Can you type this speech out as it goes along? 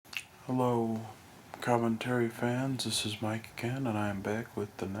Hello, commentary fans. This is Mike again, and I am back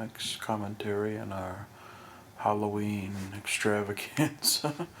with the next commentary in our Halloween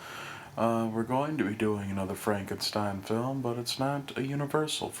extravaganza. We're going to be doing another Frankenstein film, but it's not a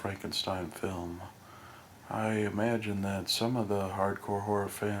universal Frankenstein film. I imagine that some of the hardcore horror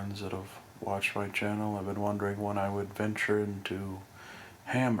fans that have watched my channel have been wondering when I would venture into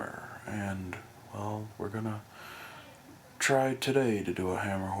Hammer, and, well, we're gonna try today to do a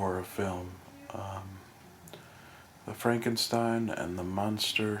Hammer horror film. The Frankenstein and the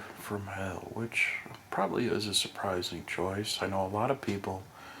Monster from Hell, which probably is a surprising choice. I know a lot of people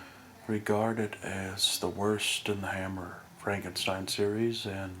regard it as the worst in the Hammer Frankenstein series,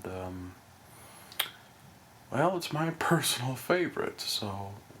 and, well, it's my personal favorite,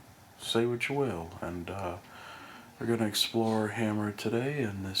 so say what you will. And we're going to explore Hammer today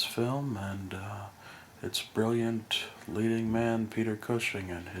in this film, and its brilliant leading man, Peter Cushing,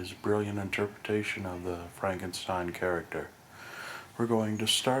 and his brilliant interpretation of the Frankenstein character. We're going to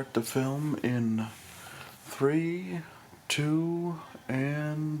start the film in 3, 2,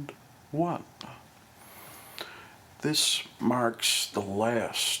 and 1. This marks the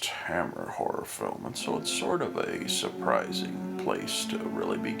last Hammer horror film, and so it's sort of a surprising place to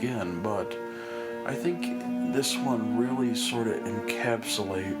really begin, but I think this one really sort of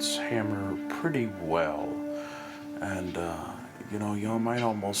encapsulates Hammer pretty well. And, you might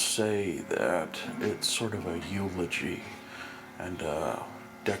almost say that it's sort of a eulogy and a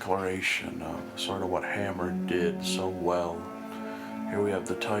declaration of sort of what Hammer did so well. Here we have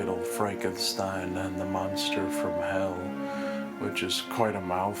the title, Frankenstein and the Monster from Hell, which is quite a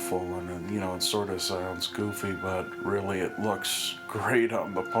mouthful, and, it sort of sounds goofy, but really it looks great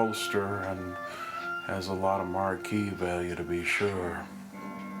on the poster and has a lot of marquee value, to be sure.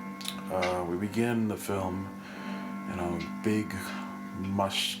 We begin the film in a big,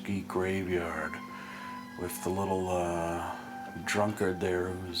 musky graveyard with the little drunkard there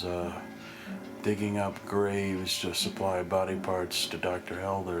who's digging up graves to supply body parts to Dr.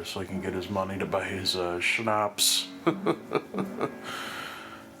 Helder so he can get his money to buy his schnapps. And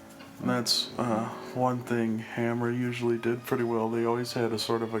that's one thing Hammer usually did pretty well. They always had a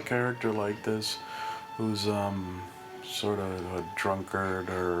sort of a character like this who's sort of a drunkard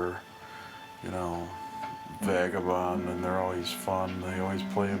or, vagabond, and they're always fun. They always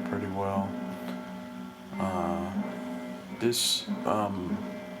play it pretty well.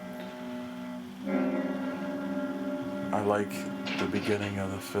 I like the beginning of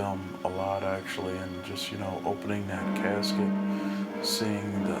the film a lot, actually, and just, opening that casket,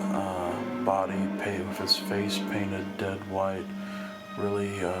 seeing the body with his face painted dead white,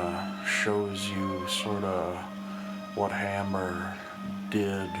 really shows you sort of what Hammer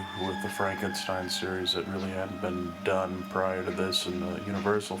did with the Frankenstein series that really hadn't been done prior to this in the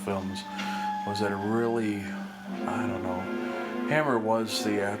Universal films, was that it really, Hammer was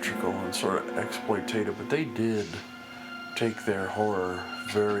theatrical and sort of exploitative, but they did take their horror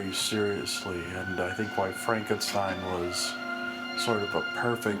very seriously, and I think why Frankenstein was sort of a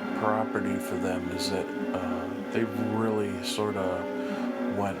perfect property for them is that they really sort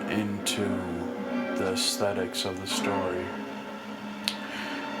of went into the aesthetics of the story.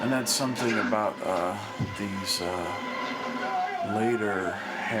 And that's something about these later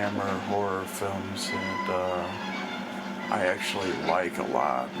Hammer horror films that I actually like a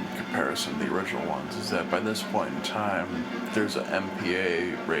lot in comparison to the original ones, is that by this point in time, there's an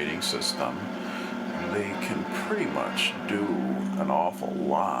MPA rating system, and they can pretty much do an awful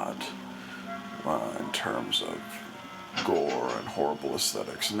lot in terms of gore and horrible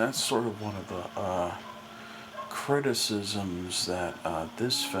aesthetics. And that's sort of one of the criticisms that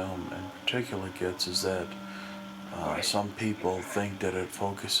this film in particular gets, is that some people think that it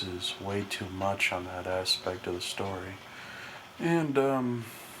focuses way too much on that aspect of the story. And,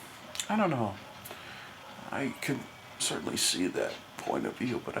 I don't know. I could certainly see that point of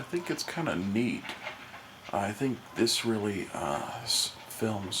view, but I think it's kind of neat. I think this really,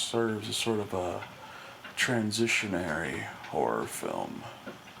 film serves as sort of a transitionary horror film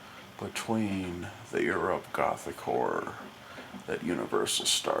between the era of Gothic horror that Universal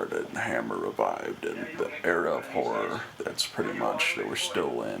started and Hammer revived, and the era of horror that's pretty much that we're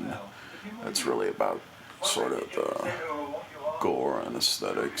still in. That's really about sort of the gore and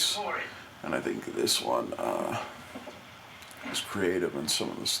aesthetics, and I think this one is creative in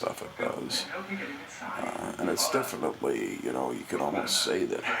some of the stuff it does, and it's definitely, you could almost say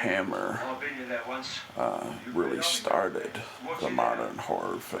that Hammer really started the modern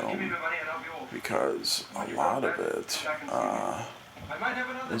horror film, because a lot of it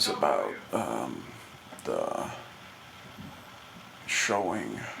is about the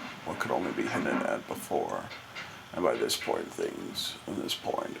showing what could only be hinted at before. And by this point,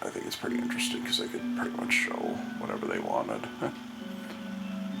 I think it's pretty interesting because they could pretty much show whatever they wanted.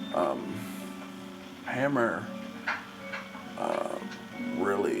 Hammer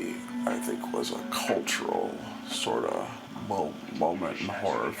really, I think, was a cultural sort of moment in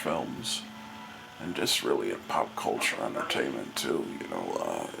horror films, and just really in pop culture entertainment too.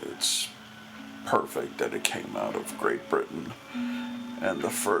 It's perfect that it came out of Great Britain, and the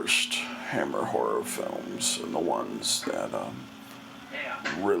first Hammer horror films, and the ones that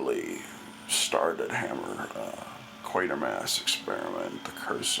really started Hammer. Quatermass Experiment, The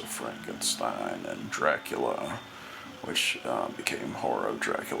Curse of Frankenstein, and Dracula, which became Horror of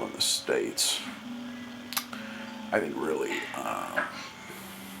Dracula in the States. I think really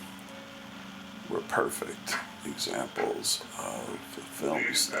were perfect examples of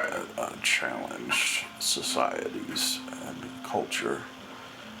films that challenged societies and culture.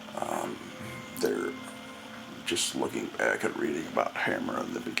 They're just looking back and reading about Hammer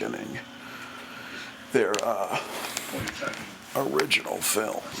in the beginning. They're original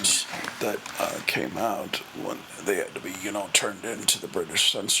films that came out when they had to be, turned into the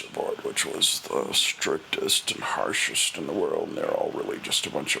British Censor Board, which was the strictest and harshest in the world, and they're all really just a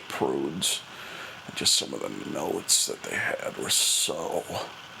bunch of prudes. And just some of the notes that they had were so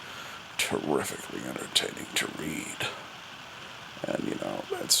terrifically entertaining to read. And,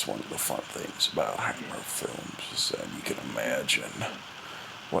 that's one of the fun things about Hammer films, is that you can imagine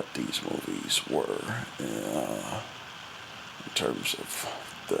what these movies were in terms of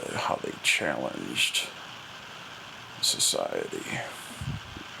how they challenged society.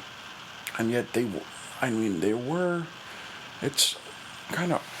 And yet it's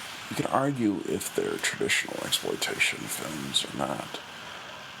kind of, you can argue if they're traditional exploitation films or not,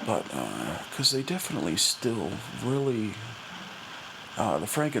 but because they definitely still really, the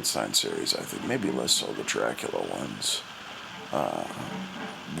Frankenstein series, I think, maybe less so the Dracula ones,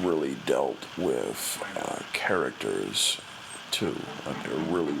 really dealt with characters too, and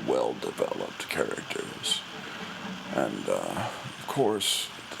they're really well developed characters. And of course,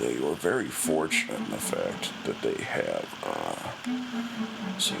 they were very fortunate in the fact that they have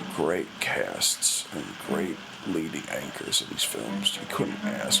some great casts and great leading anchors in these films. You couldn't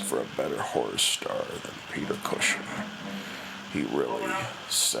ask for a better horror star than Peter Cushing. He really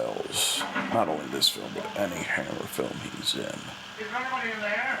sells not only this film, but any Hammer film he's in.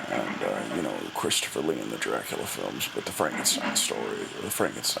 And, Christopher Lee in the Dracula films, but the Frankenstein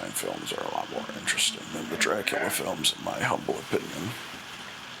films are a lot more interesting than the Dracula films, in my humble opinion.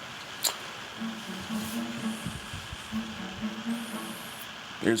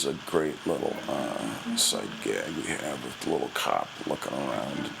 Here's a great little side gag we have with the little cop looking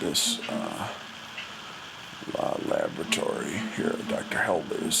around this laboratory here, Dr.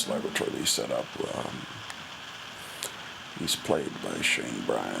 Helder's laboratory they set up. He's played by Shane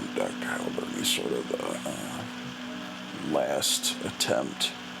Bryan, Dr. Helder, and he's sort of the last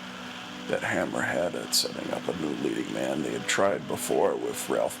attempt that Hammer had at setting up a new leading man. They had tried before with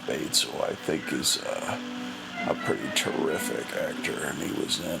Ralph Bates, who I think is a pretty terrific actor, and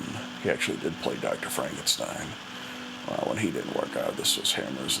he actually did play Dr. Frankenstein. When he didn't work out, this was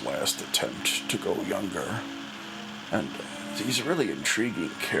Hammer's last attempt to go younger. And he's a really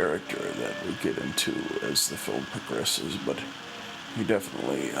intriguing character that we'll get into as the film progresses, but he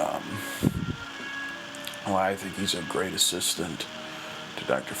definitely, I think he's a great assistant to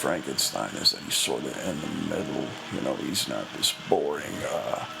Dr. Frankenstein, is that he's sort of in the middle. He's not this boring,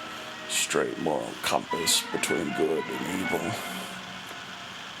 straight moral compass between good and evil.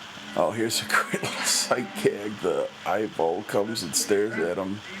 Oh, here's a great little sight gag. The eyeball comes and stares at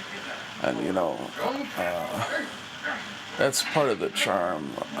him, and that's part of the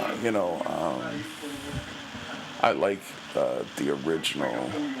charm. I like the original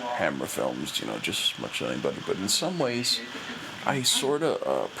Hammer films, just as much as anybody, but in some ways, I sort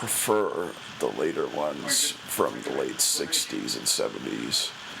of prefer the later ones from the late 60s and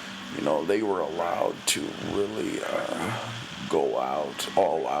 70s. They were allowed to really go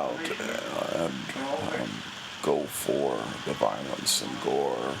all out, and go for the violence and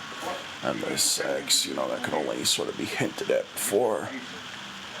gore and the sex, that could only sort of be hinted at before.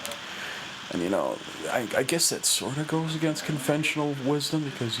 And, I guess that sort of goes against conventional wisdom,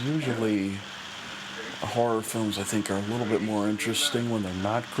 because usually horror films, I think, are a little bit more interesting when they're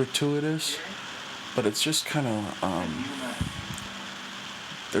not gratuitous. But it's just kind of,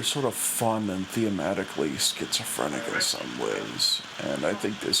 they're sort of fun and thematically schizophrenic in some ways. And I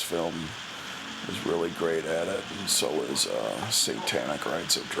think this film is really great at it, and so is Satanic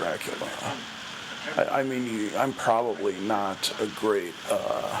Rites of Dracula. I mean, I'm probably not a great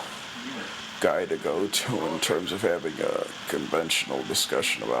guy to go to in terms of having a conventional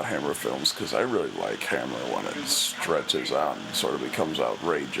discussion about Hammer films because I really like Hammer when it stretches out and sort of becomes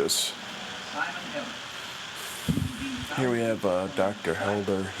outrageous. Here we have Dr.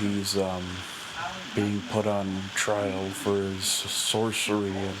 Helder. He's being put on trial for his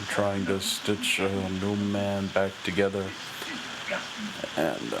sorcery and trying to stitch a new man back together.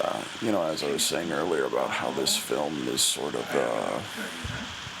 And, as I was saying earlier about how this film is sort of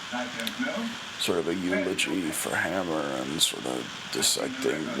a eulogy for Hammer and sort of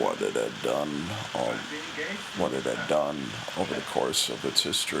dissecting what it had done over the course of its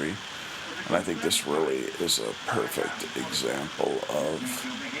history. And I think this really is a perfect example of,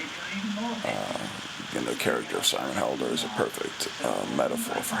 the character of Simon Helder is a perfect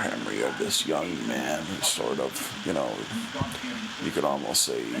metaphor for Hammer. You have this young man who's sort of, you could almost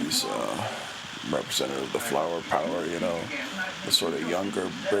say he's representative of the flower power, the sort of younger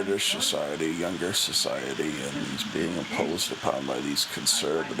society, and he's being imposed upon by these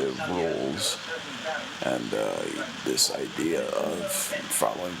conservative rules. And this idea of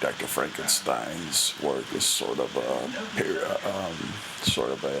following Dr. Frankenstein's work is sort of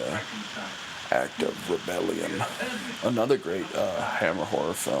a act of rebellion. Another great Hammer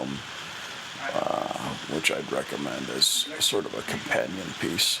horror film, which I'd recommend as sort of a companion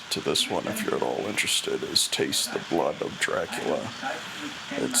piece to this one if you're at all interested, is Taste the Blood of Dracula.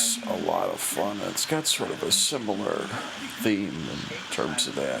 It's a lot of fun. It's got sort of a similar theme in terms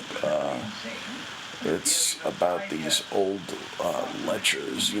of that. It's about these old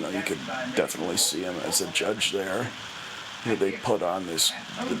lechers. You could definitely see him as a judge there. They put on the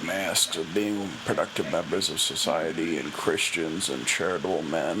masks of being productive members of society and Christians and charitable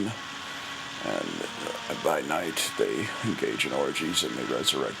men. And by night, they engage in orgies and they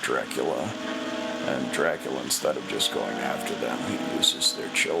resurrect Dracula. And Dracula, instead of just going after them, he uses their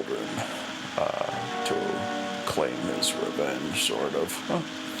children to claim his revenge, sort of.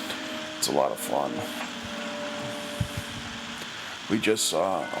 It's a lot of fun. We just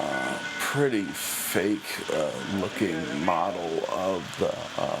saw a pretty fake looking model of the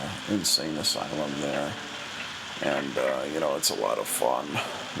insane asylum there. And, it's a lot of fun.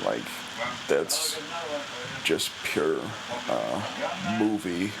 Like, that's just pure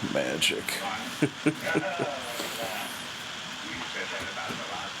movie magic.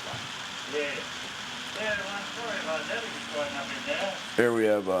 Here we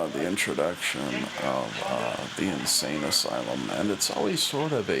have the introduction of the insane asylum, and it's always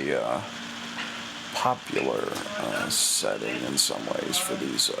sort of a popular setting in some ways for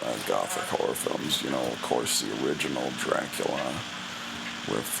these gothic horror films. Of course, the original Dracula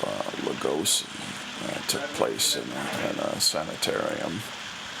with Lugosi took place in a sanitarium.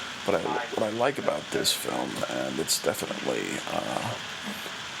 But what I like about this film, and it's definitely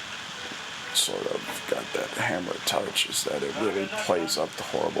sort of got that Hammer touch, is that it really plays up the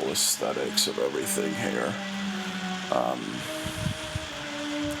horrible aesthetics of everything here.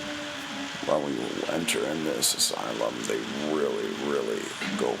 When we enter in this asylum, they really, really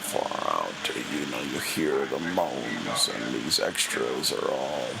go far out. You hear the moans, and these extras are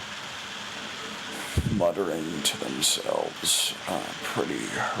all muttering to themselves pretty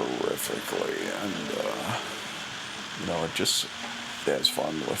horrifically, and it just has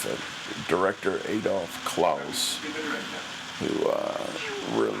fun with it. Director Adolf Klaus, who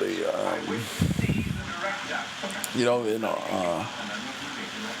really,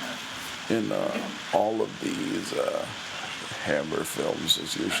 in all of these Hammer films,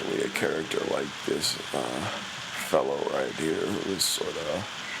 is usually a character like this fellow right here, who is sort of,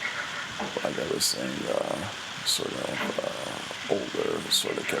 like I was saying, sort of older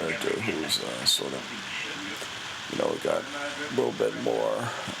sort of character who's sort of, got a little bit more,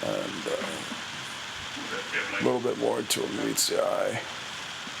 and a little bit more to him meets the eye.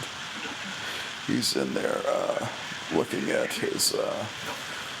 He's in there looking at his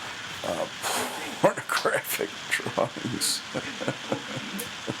pornographic drawings.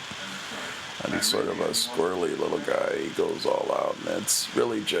 And he's sort of a squirrely little guy. He goes all out, and it's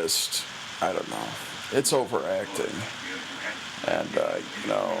really just, I don't know, it's overacting. And,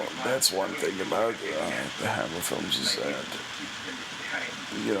 that's one thing about the Hammer films, is that,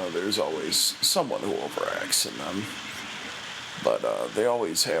 there's always someone who overacts in them. But they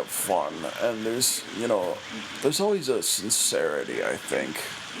always have fun, and there's always a sincerity, I think,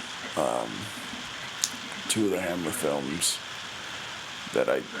 to the Hammer films that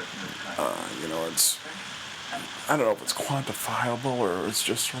it's, I don't know if it's quantifiable or it's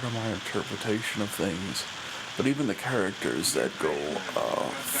just sort of my interpretation of things, But even the characters that go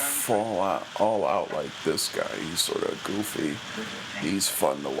fall out, all out like this guy, he's sort of goofy. He's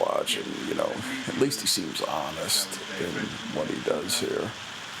fun to watch, and at least he seems honest in what he does here.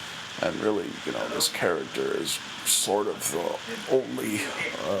 And really, this character is sort of the only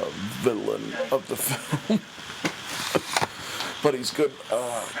villain of the film. But he's good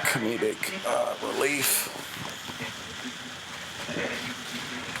comedic relief.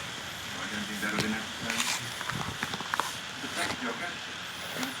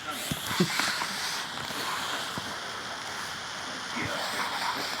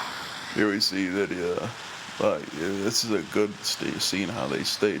 Here we see that this is a good scene how they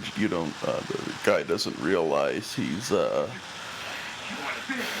staged. The guy doesn't realize he's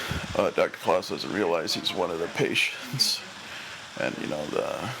Dr. Klaus doesn't realize he's one of the patients. And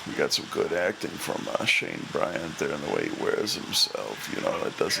we got some good acting from Shane Bryant there in the way he wears himself.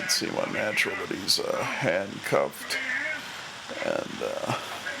 It doesn't seem unnatural that he's handcuffed. And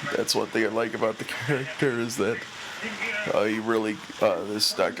that's one thing I like about the character is that he really,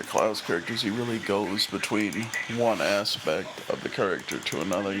 this Dr. Klaus character, he really goes between one aspect of the character to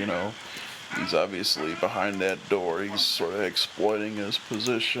another. He's obviously behind that door. He's sort of exploiting his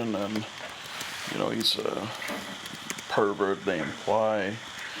position, and he's a pervert. They imply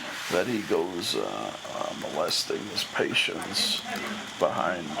that he goes molesting his patients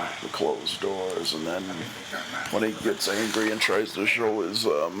behind the closed doors, and then when he gets angry and tries to show his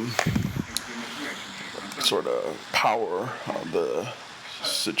sort of power on the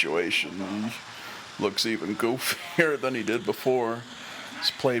situation, he looks even goofier than he did before. It's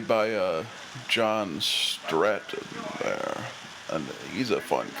played by John Stratton there, and he's a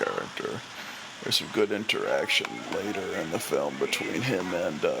fun character. There's some good interaction later in the film between him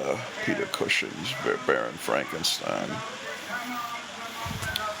and Peter Cushing's Baron Frankenstein.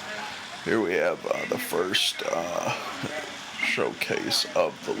 Here we have the first showcase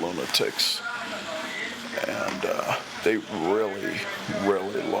of the lunatics, and they really,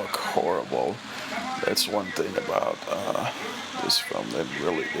 really look horrible. That's one thing about this film.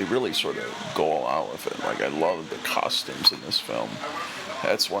 They really sort of go all out with it. Like, I love the costumes in this film.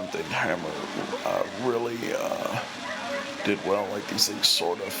 That's one thing Hammer really did well. Like, these things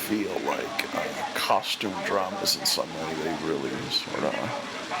sort of feel like costume dramas in some way. They really sort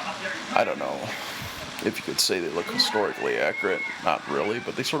of, I don't know if you could say they look historically accurate. Not really,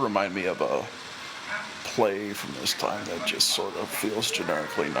 but they sort of remind me of a play from this time that just sort of feels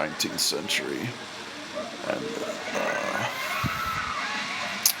generically 19th century. And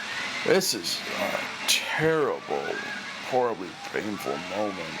this is a terrible, horribly painful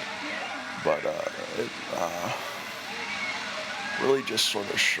moment, but it really just sort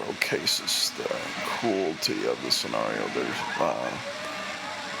of showcases the cruelty of the scenario. There's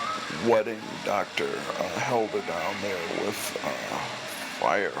wedding Dr. Helder down there with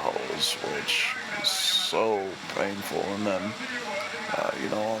fire hose, which is so painful, and then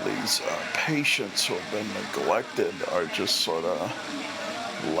all these patients who have been neglected are just sort of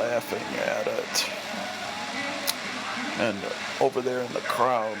laughing at it. And over there in the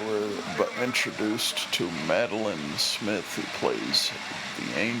crowd, we're introduced to Madeline Smith, who plays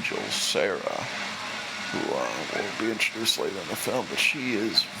the angel Sarah, who will be introduced later in the film. But she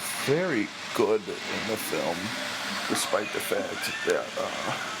is very good in the film, despite the fact that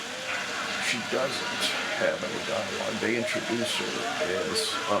she doesn't have any dialogue. They introduce her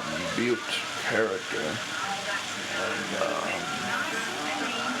as a mute character, and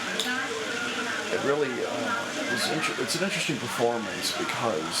it really it's an interesting performance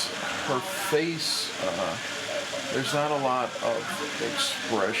because her face, there's not a lot of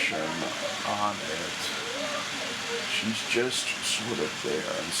expression on it. She's just sort of there,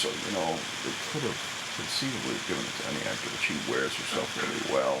 and so they could have conceivably given it to any actor, but she wears herself really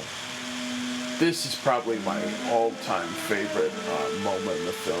well. This is probably my all-time favorite moment in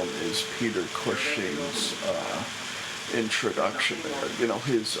the film is Peter Cushing's introduction there.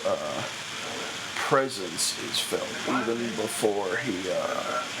 His presence is felt even before he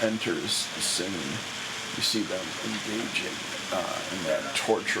enters the scene. You see them engaging in that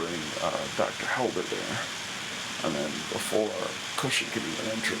torturing Dr. Helder there. And then before Cushing can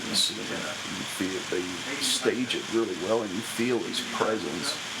even enter the scene, you feel they stage it really well, and you feel his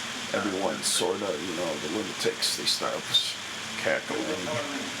presence. Everyone sort of, the lunatics, they start cackling.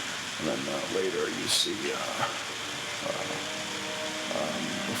 And then later you see,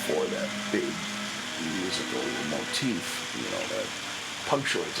 before that big musical motif, that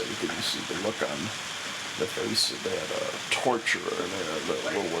punctuates everything, you see the look on the face of that torturer there, the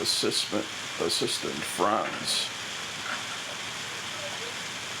little assistant Franz.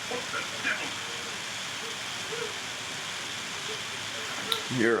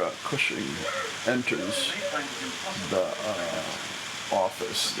 Here, Cushing enters the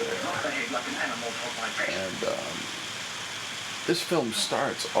office there, and this film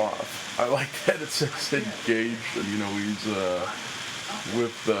starts off. I like that it says engaged, and he's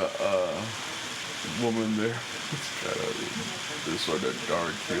with the woman there. It's kind of this sort of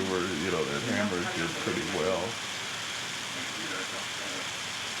dark humor, that Hammer did pretty well.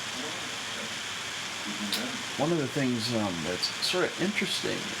 One of the things that's sort of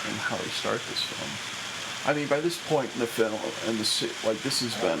interesting in how they start this film. I mean, by this point in the film, and this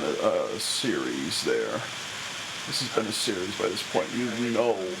has been a series there. This has been a series by this point. You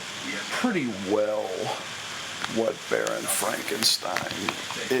know pretty well what Baron Frankenstein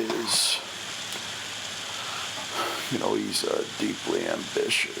is. He's deeply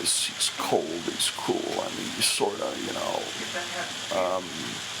ambitious. He's cold. He's cruel. I mean, he sort of,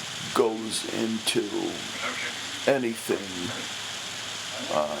 goes into anything.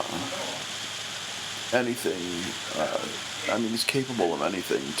 I mean, he's capable of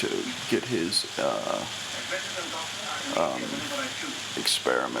anything to get his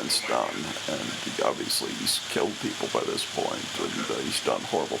experiments done, and he's killed people by this point, and he's done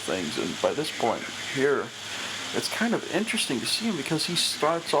horrible things. And by this point here, it's kind of interesting to see him because he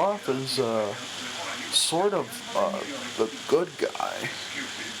starts off as sort of the good guy.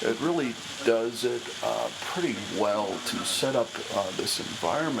 It really does it pretty well to set up this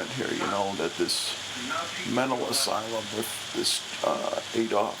environment here, that this mental asylum with this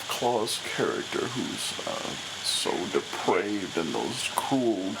Adolf Klaus character who's so depraved, and those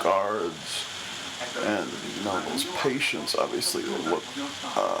cruel guards, and those patients, obviously they look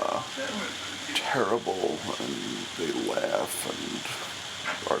terrible, and they laugh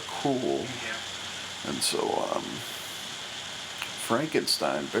and are cruel. And so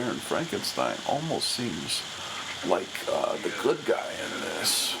Baron Frankenstein almost seems like the good guy in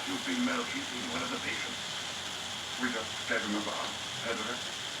this.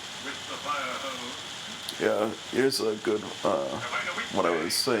 Yeah, here's a good, what I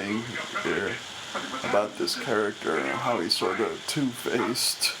was saying here about this character, how he's sort of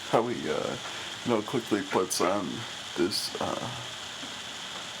two-faced, how he, quickly puts on this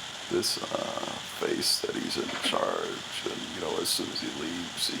face that he's in charge, and as soon as he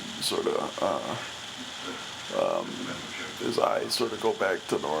leaves, he sort of his eyes sort of go back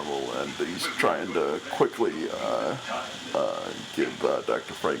to normal, and he's trying to quickly give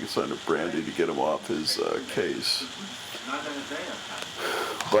Dr. Frankenstein a brandy to get him off his case.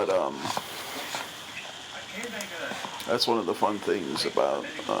 But that's one of the fun things about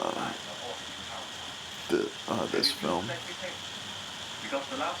this film. Because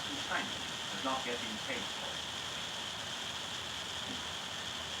the last consignment has not yet been paid for.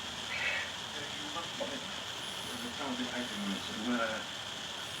 Some of the items were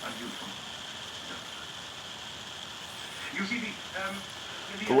unusual. You see,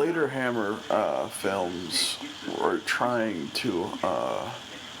 the later Hammer films were trying to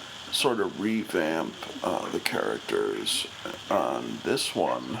sort of revamp the characters. On this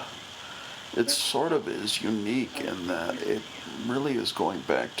one, it sort of is unique in that it really is going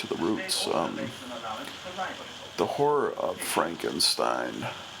back to the roots. The horror of Frankenstein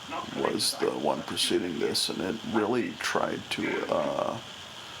was the one preceding this, and it really tried to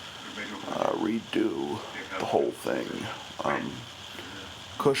redo the whole thing.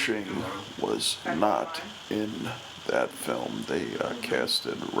 Cushing was not in that film. They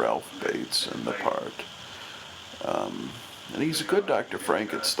casted Ralph Bates in the part. And he's a good Dr.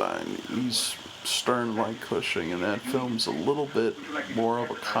 Frankenstein. He's stern like Cushing, and that film's a little bit more of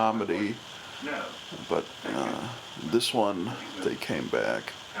a comedy. But this one, they came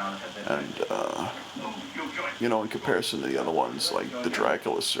back. And, in comparison to the other ones, like the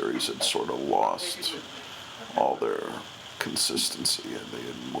Dracula series had sort of lost all their consistency, and they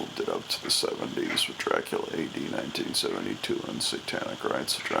had moved it up to the 70s with Dracula AD 1972 and Satanic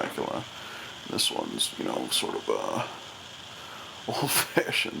Rites of Dracula. This one's, sort of a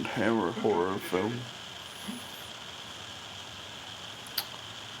old-fashioned Hammer horror film.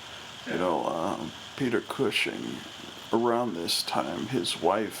 Peter Cushing, around this time, his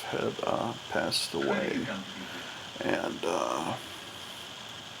wife had passed away, and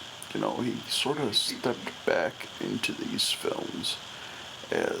he sort of stepped back into these films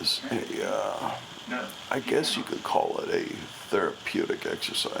as a, I guess you could call it a therapeutic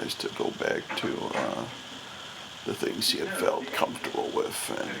exercise to go back to the things he had felt comfortable with.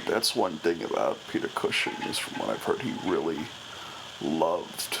 And that's one thing about Peter Cushing, is from what I've heard, he really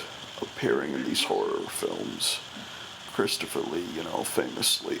loved appearing in these horror films. Christopher Lee,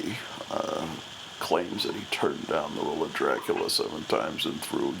 famously claims that he turned down the role of Dracula 7 times, and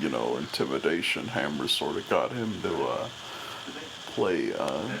through, intimidation, Hammer sort of got him to play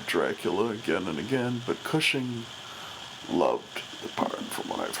Dracula again and again. But Cushing loved the part, from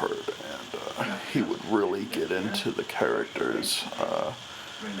what I've heard, and he would really get into the characters.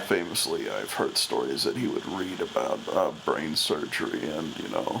 Famously, I've heard stories that he would read about brain surgery and,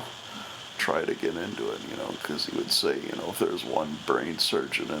 try to get into it, because he would say, if there's one brain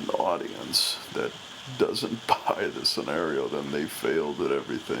surgeon in the audience that doesn't buy the scenario, then they failed at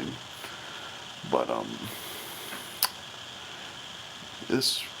everything. But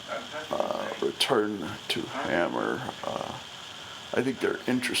this return to Hammer, I think they're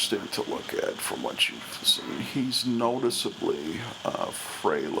interesting to look at from what you've seen. He's noticeably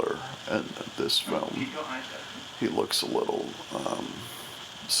frailer in this film. He looks a little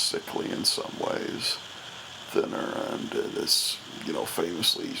sickly in some ways, thinner, and this,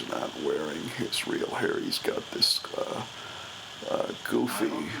 famously he's not wearing his real hair. He's got this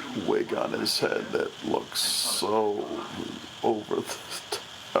goofy wig on his head that looks so over the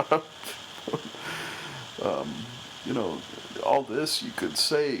top. All this, you could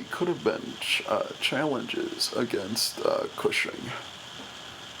say, could have been challenges against Cushing.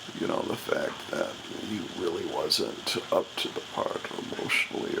 The fact that he really wasn't up to the part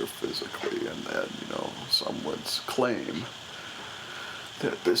emotionally or physically, and that, some would claim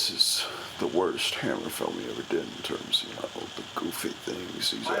that this is the worst Hammer film he ever did in terms, the goofy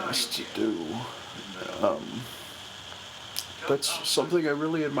things he's asked to do. That's something I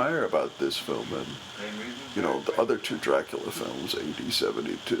really admire about this film, and the other two Dracula films, AD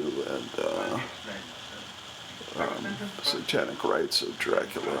 72 and Satanic Rites of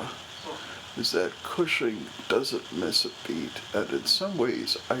Dracula, is that Cushing doesn't miss a beat, and in some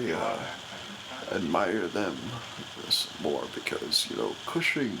ways I admire them more because,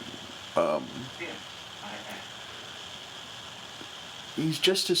 Cushing, he's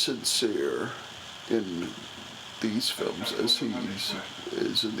just as sincere in these films as he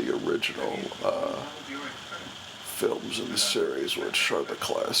is in the original films in the series, which are the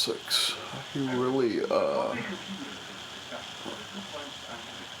classics. He really,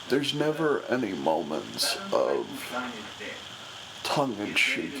 there's never any moments of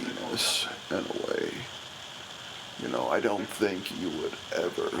tongue-in-cheekiness in a way. I don't think you would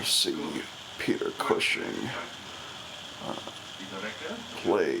ever see Peter Cushing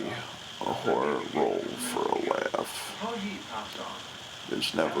play a horror role for a laugh.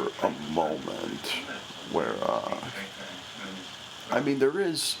 There's never a moment where, there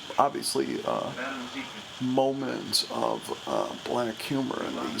is obviously moments of black humor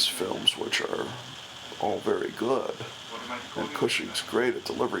in these films, which are all very good, and Cushing's great at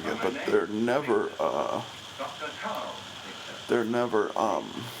delivering it, but they're never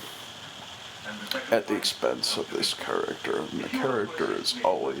at the expense of this character, and the character is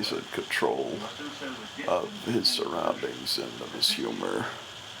always in control of his surroundings and of his humor.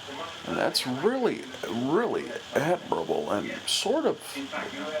 And that's really, really admirable and sort of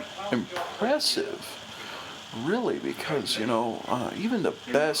impressive, really, because, even the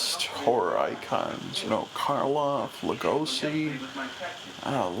best horror icons, Karloff, Lugosi,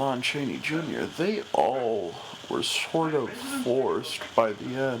 Lon Chaney Jr., they all were sort of forced by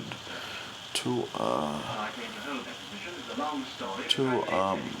the end to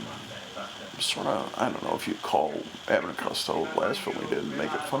sort of, I don't know if you'd call Abbott and Costello the last film we did,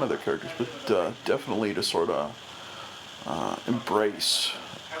 making fun of their characters, but definitely to sort of embrace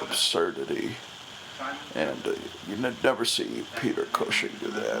absurdity. And you never see Peter Cushing do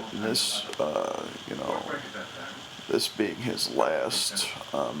that. And this, this being his last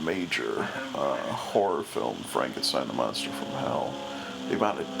major horror film, Frankenstein, the Monster from Hell, the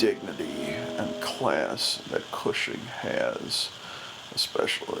amount of dignity and class that Cushing has,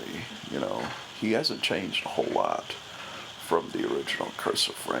 especially, he hasn't changed a whole lot from the original Curse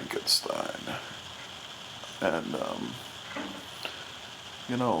of Frankenstein. And,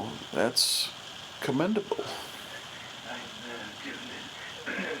 that's commendable.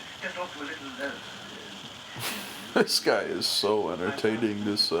 This guy is so entertaining,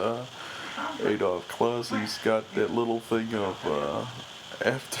 this Adolf Klaus. He's got that little thing of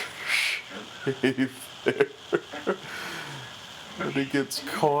aftershave there. And he gets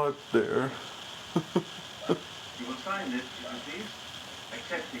caught there. You will sign this, please,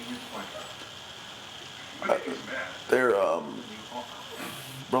 accepting his point. Their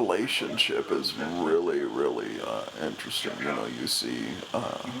relationship is really, really interesting. You see,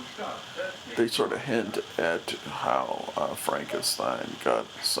 they sort of hint at how Frankenstein got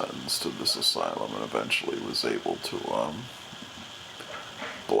sentenced to this asylum and eventually was able to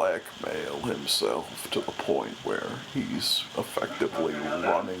blackmail himself to the point where he's effectively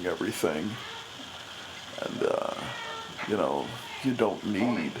running everything. And, you know, you don't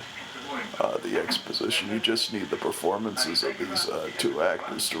need the exposition. You just need the performances of these two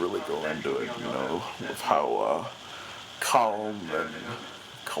actors to really go into it, you know, with how calm and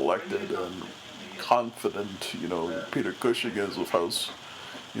collected and confident, you know, Peter Cushing is, with how,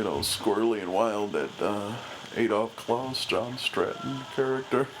 you know, squirrely and wild that Adolf Klaus, John Stratton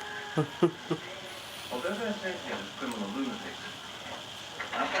character. Although they're associated as criminal lunatics,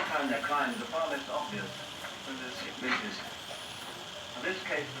 I often find their crimes are far less obvious than their sick bitches. In this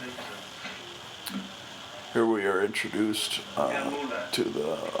case, Here we are introduced to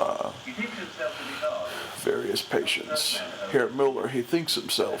the he thinks himself to be God. various patients. Herr Mueller, he thinks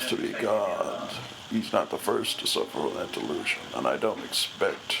himself to be God. He's not the first to suffer from that delusion, and I don't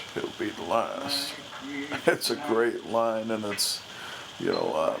expect he'll be the last. It's a great line, and it's, you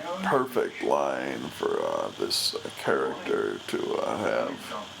know, a perfect line for this character to have.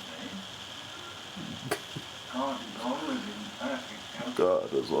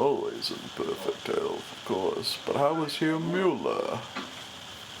 God is always in perfect health, of course, but how is Herr Mueller?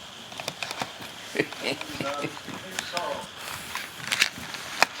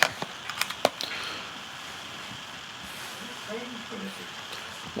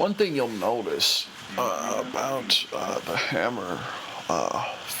 One thing you'll notice about the Hammer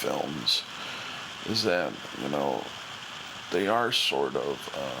films is that, you know, they are sort of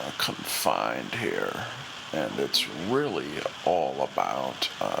confined here, and it's really all about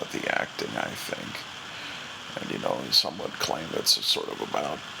the acting, I think. And, you know, some would claim it's sort of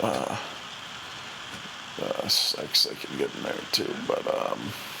about sex they can get in there too, but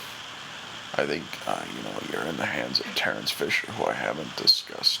I think, you know, you're in the hands of Terence Fisher, who I haven't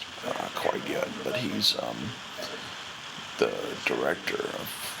discussed quite yet, but he's the director of,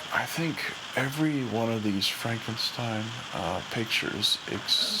 I think, every one of these Frankenstein pictures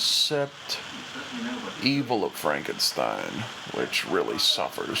except Evil of Frankenstein, which really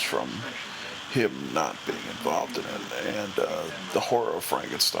suffers from him not being involved in it, and The Horror of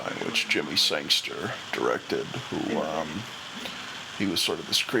Frankenstein, which Jimmy Sangster directed, who he was sort of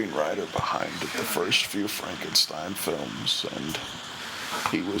the screenwriter behind the first few Frankenstein films, and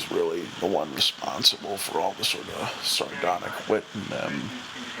he was really the one responsible for all the sort of sardonic wit in them.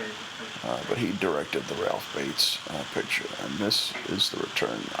 But he directed the Ralph Bates picture, and this is the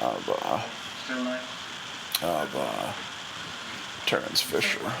return of Terence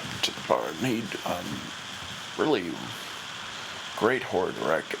Fisher to the part. And he really great horror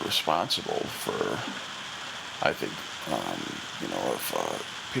director, responsible for, I think, you know, if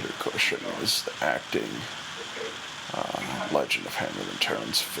Peter Cushing is the acting legend of Hammer, and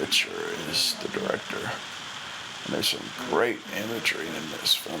Terence Fisher is the director. And there's some great imagery in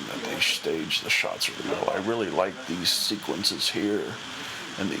this film that they stage the shots really well. I really like these sequences here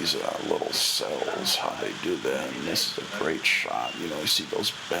and these little cells, how they do that. And this is a great shot. You know, you see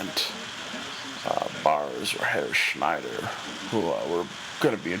those bent bars, or Herr Schneider, who we're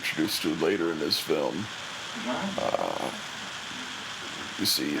going to be introduced to later in this film. You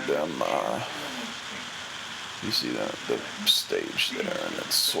see them, you see the stage there, and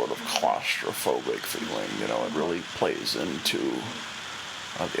it's sort of claustrophobic feeling. You know, it really plays into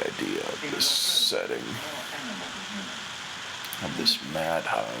the idea of this setting, of this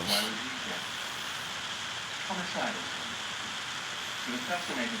madhouse. He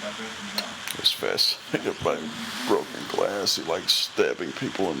was fascinated by broken glass. He liked stabbing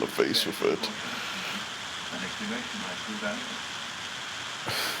people in the face with it.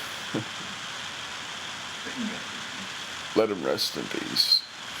 Let him rest in peace.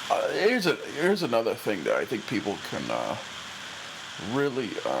 Here's another thing that I think people can really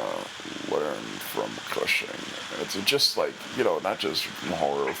learn from Cushing. It's just like, you know, not just from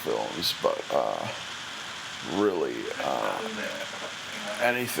horror films, but really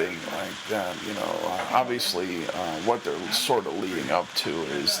anything like that. You know, obviously what they're sort of leading up to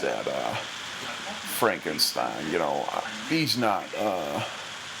is that Frankenstein, you know, he's not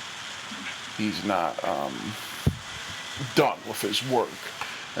done with his work,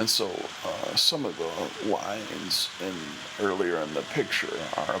 and so some of the lines earlier in the picture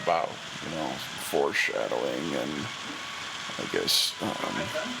are about, you know, foreshadowing, and I guess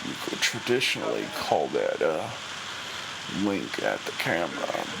you could traditionally call that a wink at the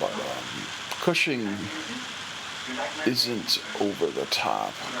camera, but Cushing isn't over the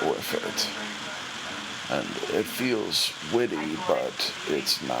top with it. And it feels witty, but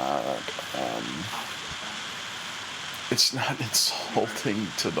it's not it's not insulting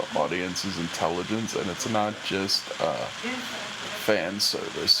to the audience's intelligence, and it's not just fan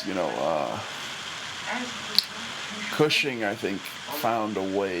service. Cushing, I think, found a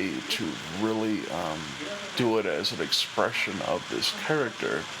way to really do it as an expression of this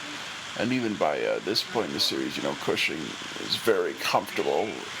character. And even by this point in the series, Cushing is very comfortable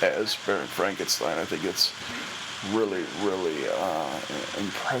as Baron Frankenstein. I think it's really, really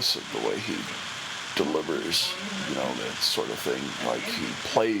impressive the way he delivers, that sort of thing. Like he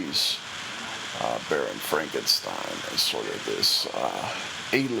plays Baron Frankenstein as sort of this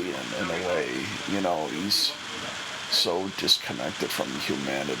alien in a way. He's so disconnected from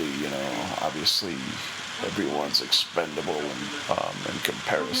humanity. Obviously everyone's expendable in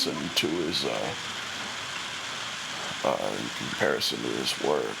comparison to his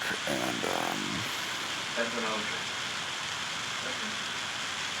work, and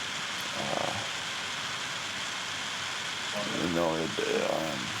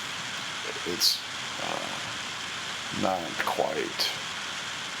it's not quite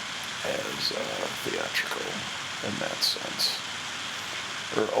as theatrical in that sense,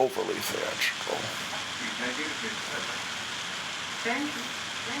 or overly theatrical. Thank you.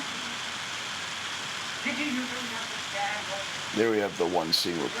 Did you really understand what? There we have the one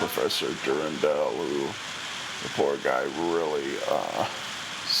scene with Professor Durandal, who, the poor guy, really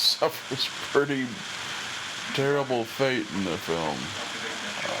suffers pretty terrible fate in the film.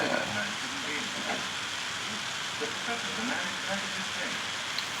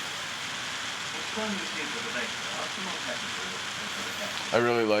 I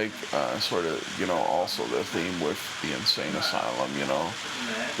really like also the theme with the insane asylum,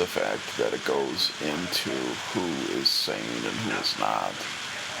 the fact that it goes into who is sane and who is not.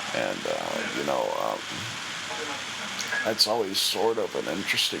 And, that's always sort of an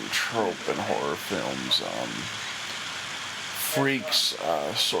interesting trope in horror films. Freaks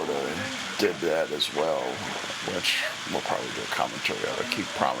sort of did that as well, which we'll probably do a commentary on. I keep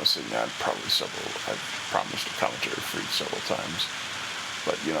promising that. I've promised a commentary of Freaks several times.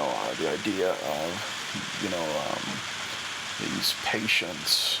 But, the idea of, these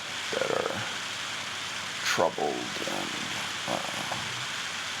patients that are troubled and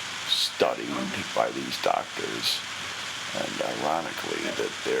studied by these doctors, and ironically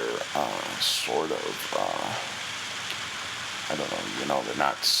that they're sort of, they're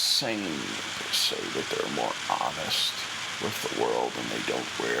not sane per se, but they're more honest with the world, and they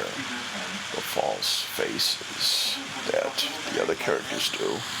don't wear the false faces that the other characters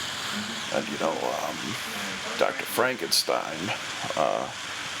do. And Dr. Frankenstein,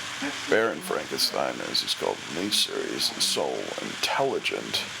 Baron Frankenstein, as he's called in these series, is so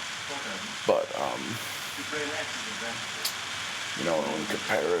intelligent, but when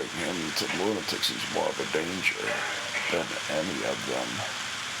comparing him to lunatics, he's more of a danger than any of them.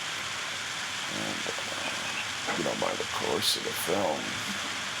 And by the course of the film,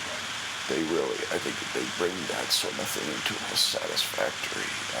 I think they bring that sort of thing into a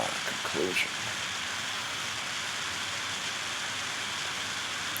satisfactory conclusion.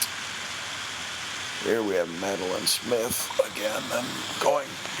 Here we have Madeline Smith again, and going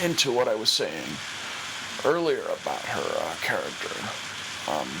into what I was saying earlier about her character.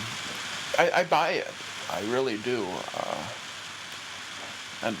 I buy it. I really do.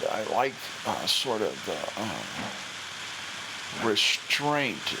 And I like sort of the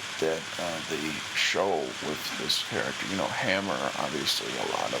restraint that they show with this character. Hammer, obviously a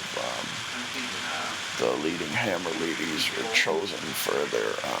lot of the leading Hammer ladies are chosen for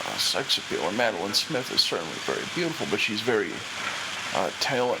their sex appeal. And Madeline Smith is certainly very beautiful, but she's very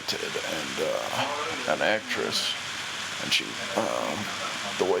talented and an actress. And she,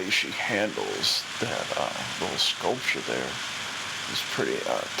 the way she handles that little sculpture there is pretty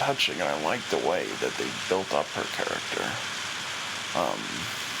touching, and I like the way that they built up her character.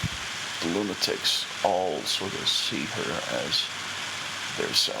 The lunatics all sort of see her as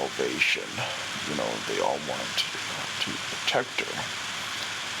their salvation. They all want to protect her.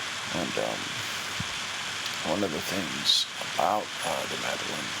 And one of the things about the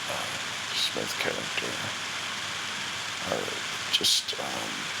Madeline Smith character are just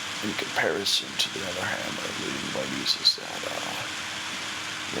in comparison to the other Hammer leading ladies is that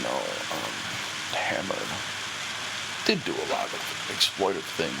Hammer did do a lot of exploitive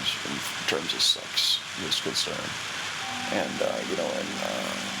things in terms of sex is concerned, and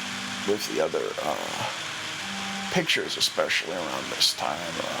with the other pictures, especially around this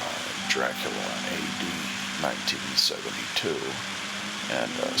time, Dracula AD 1972 and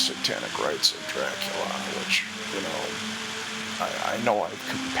Satanic Rites of Dracula, which I know I've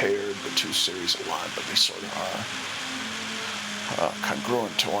compared the two series a lot, but they sort of are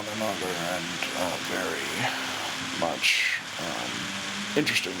congruent to one another and very much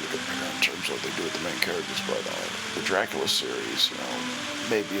interesting to compare in terms of what they do with the main characters. But the Dracula series,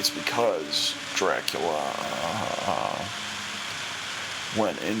 maybe it's because Dracula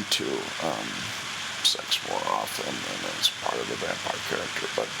went into sex more often and as part of the vampire character,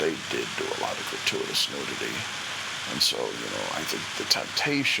 but they did do a lot of gratuitous nudity. And so, I think the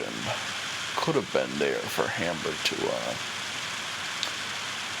temptation could have been there for Hammer to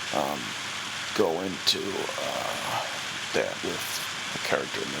go into that with the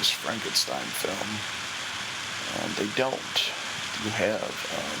character in this Frankenstein film. And they don't. You have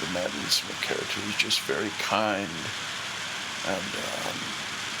the Madden Smith character who's just very kind and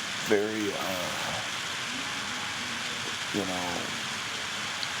very,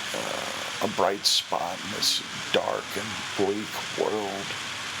 a bright spot in this dark and bleak world.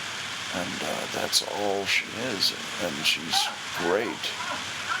 And that's all she is. And she's great.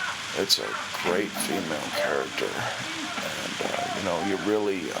 It's a great female character. And, you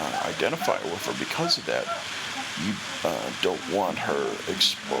really identify with her because of that. You don't want her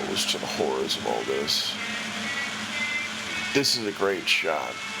exposed to the horrors of all this. This is a great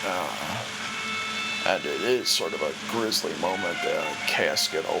shot. And it is sort of a grisly moment. The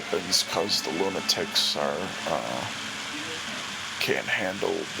casket opens because the lunatics can't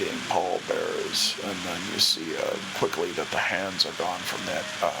handle being pallbearers, and then you see quickly that the hands are gone from that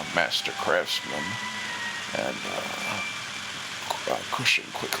master craftsman, and Cushing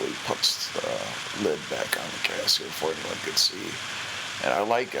quickly puts the lid back on the casket before anyone can see. And I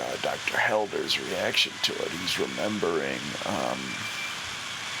like Dr. Helder's reaction to it. He's remembering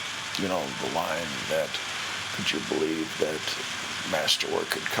the line that, could you believe that masterwork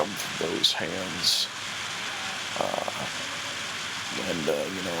could come from those hands? And,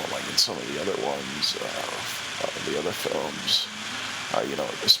 like in some of the other ones, the other films,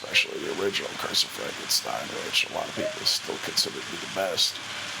 especially the original Curse of Frankenstein, which a lot of people still consider to be the best,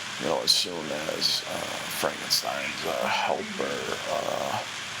 as soon as Frankenstein's helper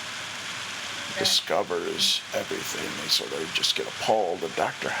discovers everything, they sort of just get appalled. And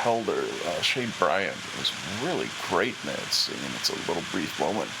Dr. Helder, Shane Bryant, was really great in that scene. It's a little brief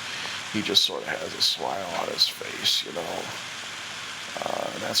moment. He just sort of has a smile on his face, and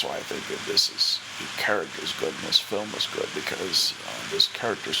that's why I think that the character is good and this film is good, because this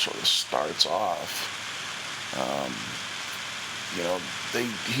character sort of starts off,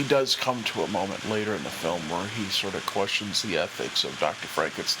 he does come to a moment later in the film where he sort of questions the ethics of Dr.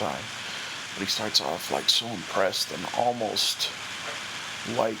 Frankenstein. But he starts off like so impressed and almost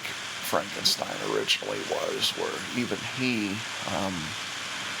like Frankenstein originally was, where even he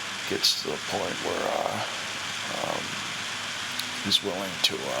gets to the point where he's willing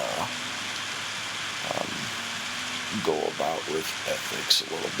to go about with ethics a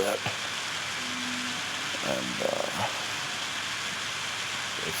little bit. And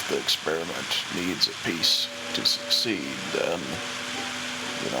if the experiment needs a piece to succeed, then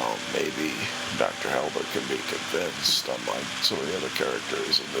maybe Dr. Helder can be convinced, unlike some of the other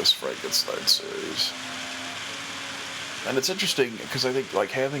characters in this Frankenstein series. And it's interesting because I think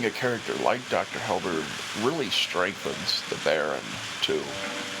like having a character like Dr. Helder really strengthens the Baron too.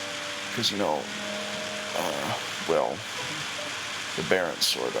 Because the Baron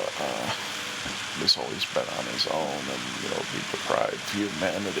sort of has always been on his own and be deprived of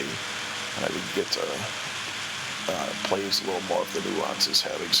humanity. And I think he gets plays a little more of the nuances,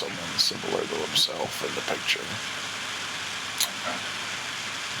 having someone similar to himself in the picture.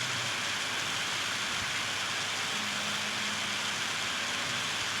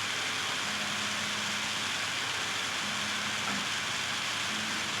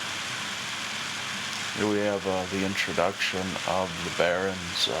 Here we have the introduction of the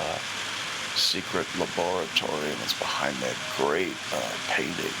Baron's secret laboratory, and it's behind that great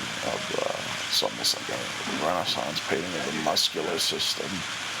painting of, it's almost like a Renaissance painting of the muscular system.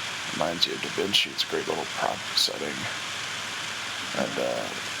 Reminds you of Da Vinci. It's a great little prop setting. And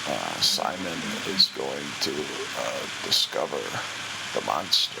Simon is going to discover the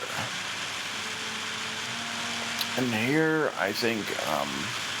monster. And here, I think,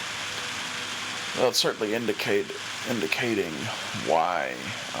 it's certainly indicating why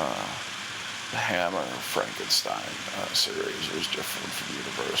the Hammer Frankenstein series was different from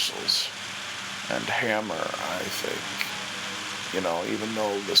Universal's. And Hammer, I think, even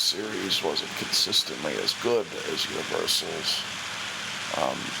though the series wasn't consistently as good as Universal's,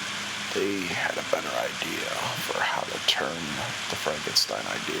 they had a better idea for how to turn the Frankenstein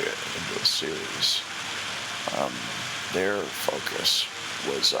idea into a series. Their focus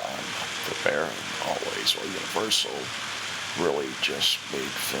was on the Baron always, or Universal really just made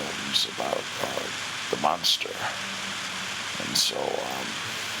films about the monster. And so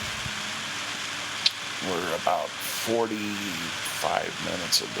we're about 45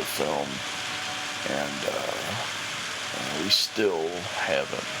 minutes of the film, and we still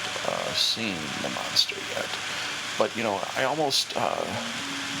haven't seen the monster yet. But, I almost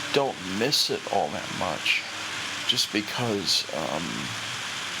don't miss it all that much, just because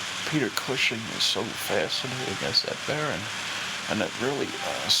Peter Cushing is so fascinating as that Baron, and it really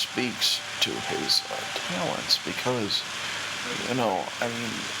speaks to his talents, because,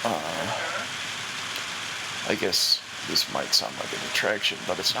 I guess this might sound like an attraction,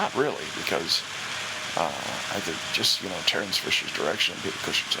 but it's not really, because I think just, Terrence Fisher's direction and Peter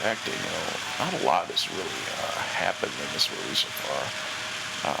Cushing's acting, not a lot has really happened in this movie so far.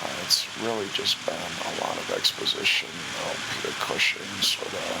 It's really just been a lot of exposition, Peter Cushing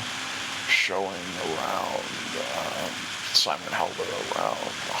sort of showing around Simon Helder around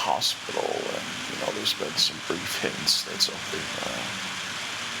the hospital, and, there's been some brief hints that something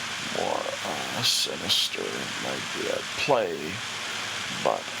more sinister might be at play,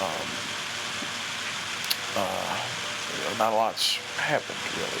 but not a lot's happened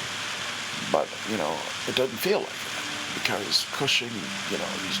really. But it doesn't feel like it, because Cushing,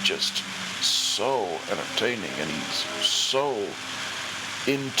 he's just so entertaining, and he's so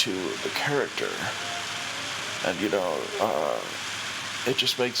into the character, and it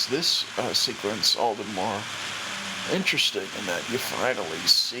just makes this sequence all the more interesting, in that you finally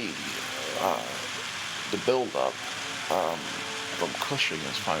see the build-up from Cushing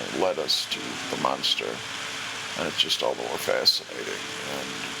has finally led us to the monster, and it's just all the more fascinating. And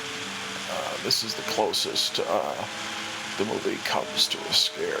this is the closest the movie comes to a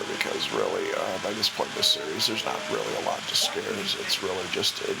scare, because really, by this point in the series, there's not really a lot to scares. It's really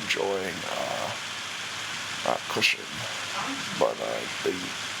just enjoying Cushing. But they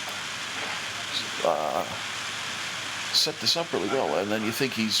set this up really well, and then you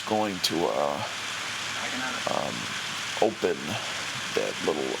think he's going to open that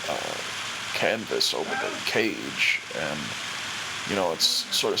little canvas over the cage, and it's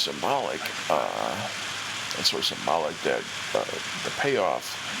sort of symbolic. That the payoff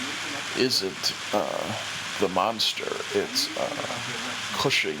isn't the monster; it's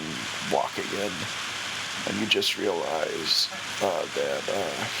Cushing walking in, and you just realize that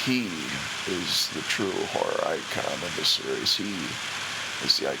he is the true horror icon of the series. He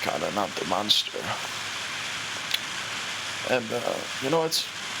is the icon and not the monster. And it's.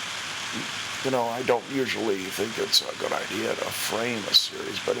 I don't usually think it's a good idea to frame a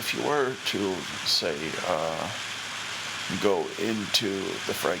series, but if you were to, say, go into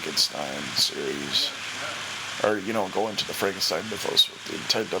the Frankenstein series, or, go into the Frankenstein mythos with the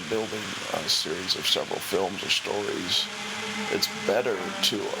intent of building a series of several films or stories, it's better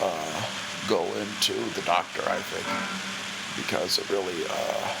to go into The Doctor, I think, because it really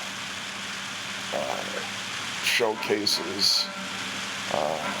showcases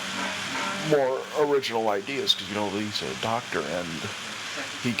more original ideas, because he's a doctor, and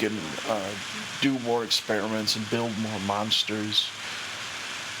he can do more experiments and build more monsters,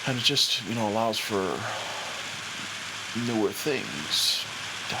 and it just allows for newer things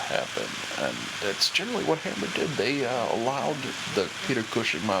to happen. And that's generally what Hammer did. They allowed the Peter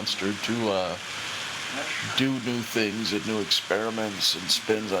Cushing monster to do new things and new experiments and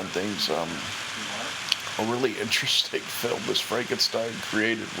spins on things. A really interesting film is Frankenstein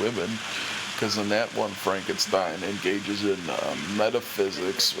Created Women, because in that one, Frankenstein engages in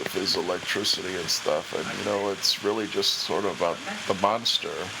metaphysics with his electricity and stuff, and it's really just sort of about the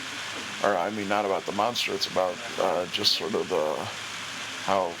monster, or not about the monster, it's about just sort of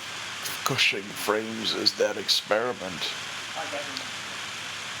how Cushing frames is that experiment.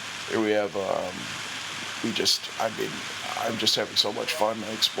 Here we have I'm just having so much fun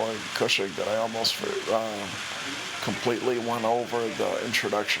exploring Cushing that I almost completely went over the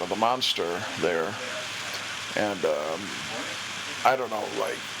introduction of the monster there. And I don't know,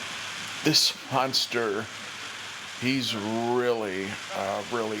 this monster, he's really,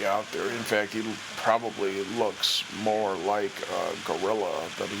 really out there. In fact, he probably looks more like a gorilla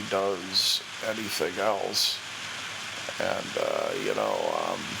than he does anything else. And,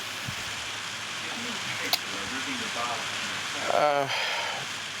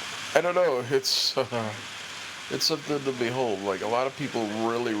 I don't know. It's something to behold. A lot of people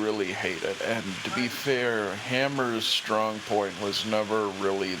really, really hate it. And to be fair, Hammer's strong point was never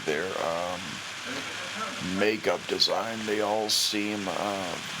really their makeup design. They all seem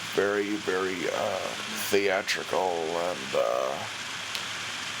very, very theatrical, and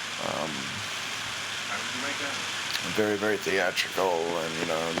very, very theatrical,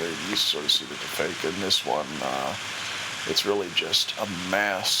 and you sort of see the fake. In this one, it's really just a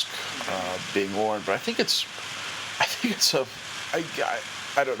mask being worn. But I think it's I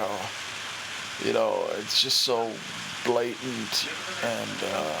don't know. It's just so blatant and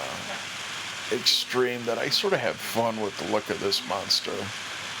extreme that I sort of have fun with the look of this monster.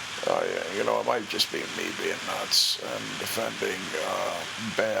 Yeah, it might just be me being nuts and defending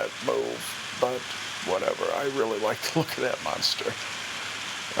bad move, but whatever. I really like the look of that monster.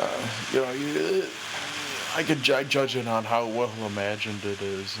 I judge it on how well imagined it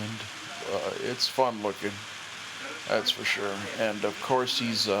is, and it's fun looking. That's for sure. And of course,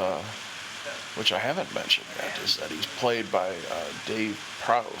 which I haven't mentioned yet, is that he's played by Dave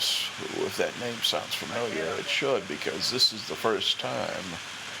Prowse, who, if that name sounds familiar, it should, because this is the first time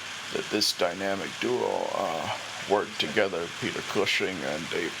that this dynamic duo worked together, Peter Cushing and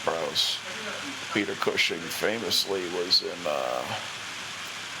Dave Prowse. Peter Cushing famously was in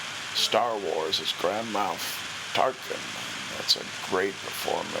Star Wars as Grand Moff Tarkin. That's a great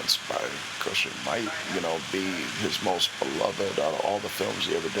performance by Cushing. Might, be his most beloved out of all the films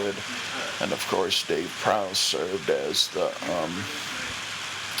he ever did. And of course, Dave Prowse served as the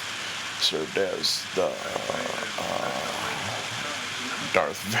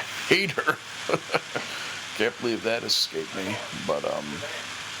Darth Vader. Can't believe that escaped me. But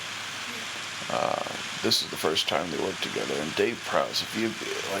this is the first time they worked together. And Dave Prowse,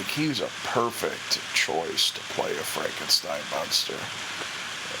 he's a perfect choice to play a Frankenstein monster.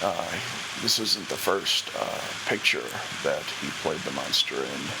 This isn't the first picture that he played the monster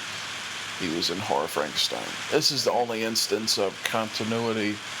in. He was in Horror Frankenstein. This is the only instance of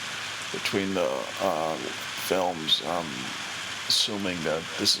continuity between the films. Assuming that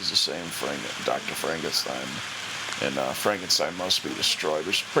this is the same Dr. Frankenstein, and Frankenstein Must Be Destroyed,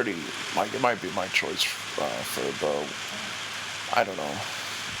 which is pretty, it might be my choice for the, I don't know,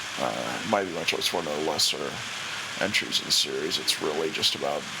 it might be my choice for one of the lesser entries in the series. It's really just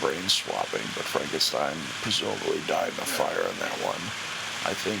about brain swapping, but Frankenstein presumably died in a fire in that one.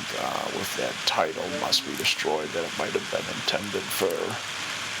 I think with that title, Must Be Destroyed, that it might have been intended for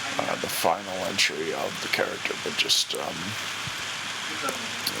the final entry of the character, but just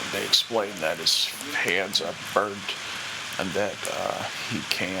they explain that his hands are burnt and that he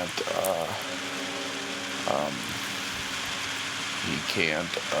can't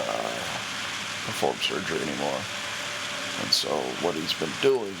perform surgery anymore. And so what he's been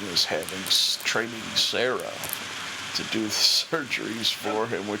doing is training Sarah to do the surgeries for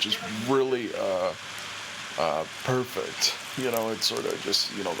him, which is really perfect. It's sort of just,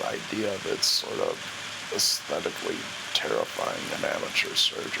 the idea of it's sort of aesthetically terrifying an amateur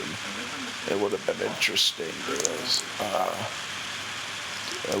surgeon. It would have been interesting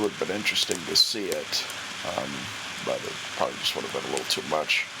to see it, but it probably just would have been a little too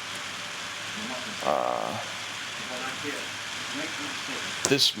much.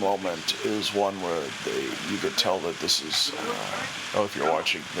 This moment is one where you could tell that this is, if you're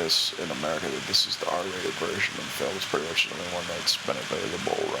watching this in America, that this is the R-rated version of the film. It's pretty much the only one that's been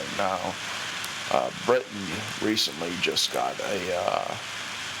available right now. Britain recently just got a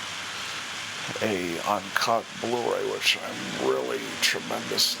uncut Blu-ray, which I'm really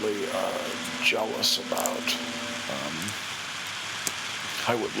tremendously jealous about.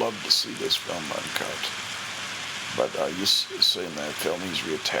 I would love to see this film uncut. But you see in that film, he's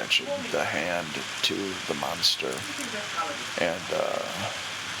reattaching the hand to the monster. And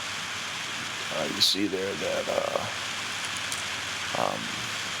you see there that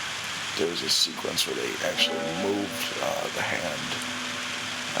there's a sequence where they actually moved the hand.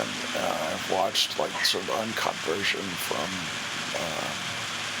 And I've watched sort of uncut version from,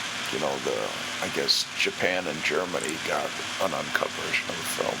 I guess Japan and Germany got an uncut version of the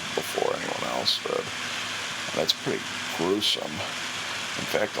film before anyone else did. And that's pretty gruesome. In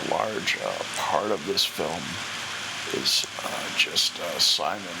fact, a large part of this film is just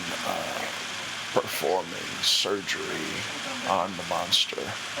Simon performing surgery on the monster.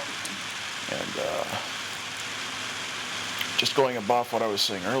 And just going above what I was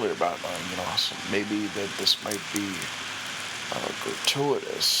saying earlier about, so maybe that this might be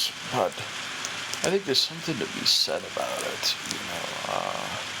gratuitous, but I think there's something to be said about it,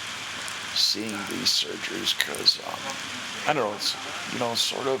 seeing these surgeries, because, I don't know, it's,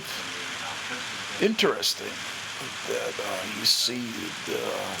 sort of interesting that you see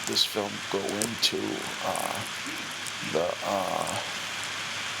this film go into the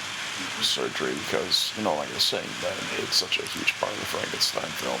surgery, because, like I was saying, that it's such a huge part of the Frankenstein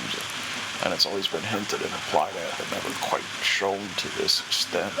films, and it's always been hinted and implied at, but never quite shown to this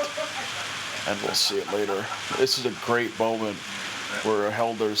extent. and we'll see it later. This is a great moment where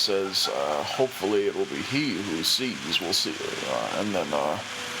Helder says, hopefully it will be he who sees, we'll see. And then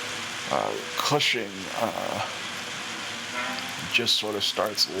Cushing just sort of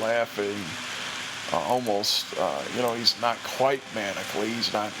starts laughing, almost, he's not quite manically,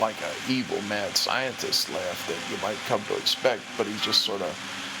 he's not like an evil mad scientist laugh that you might come to expect, but he's just sort of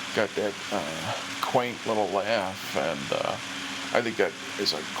got that quaint little laugh, and I think that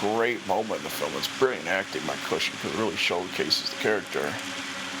is a great moment in the film. It's brilliant acting by Cushing because it really showcases the character.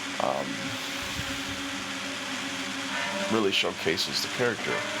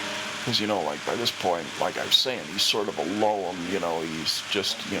 Because, like by this point, like I was saying, he's sort of alone, he's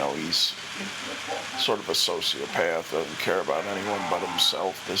just, he's sort of a sociopath, doesn't care about anyone but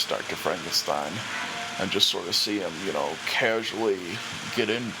himself, this Dr. Frankenstein. And just sort of see him, casually get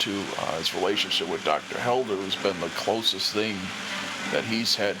into his relationship with Dr. Helder, who's been the closest thing that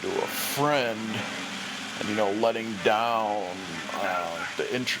he's had to a friend, and, letting down the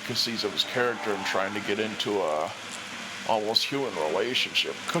intricacies of his character and trying to get into a almost human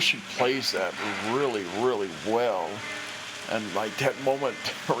relationship. Cushing plays that really, really well. And like that moment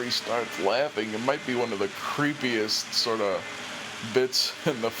where he starts laughing, it might be one of the creepiest sort of bits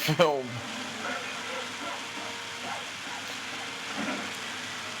in the film.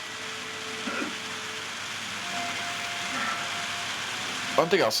 One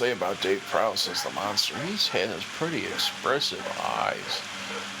thing I'll say about Dave Prowse as the monster, he has pretty expressive eyes.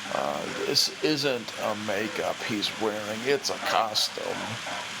 This isn't a makeup he's wearing, it's a costume.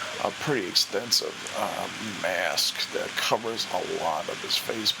 A pretty extensive mask that covers a lot of his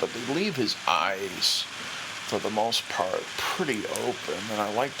face, but they leave his eyes, for the most part, pretty open, and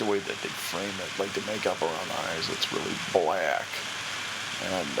I like the way that they frame it, like the makeup around the eyes, it's really black.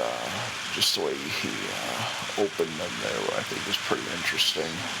 And just the way he opened them there, I think was pretty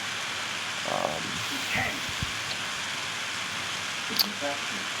interesting.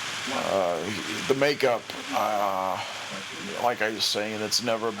 The makeup, like I was saying, it's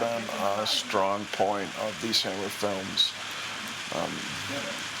never been a strong point of these Hammer films.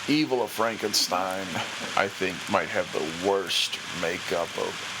 Evil of Frankenstein, I think, might have the worst makeup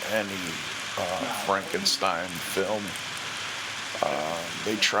of any Frankenstein film.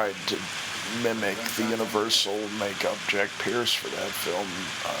 They tried to mimic the Universal makeup, Jack Pierce, for that film.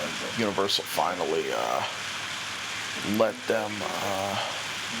 Universal finally let them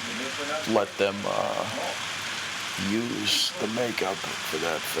use the makeup for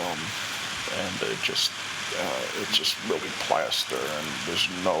that film, and it's just really plaster, and there's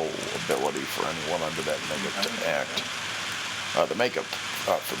no ability for anyone under that makeup to act. The makeup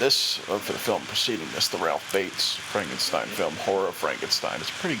for the film preceding this, the Ralph Bates Frankenstein film, Horror Frankenstein,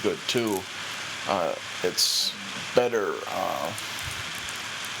 it's pretty good too. It's better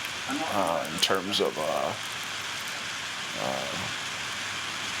in terms of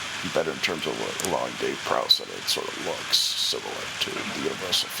allowing Dave Prowse, that it sort of looks similar to the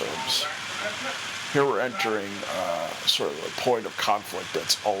Universal films. Here we're entering sort of a point of conflict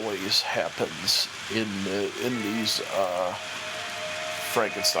that's always happens in these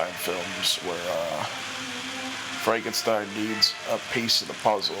Frankenstein films, where Frankenstein needs a piece of the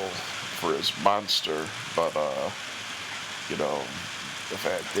puzzle for his monster, but the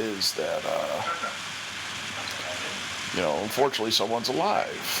fact is that unfortunately someone's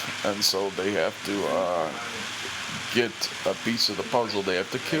alive, and so they have to get a piece of the puzzle. They have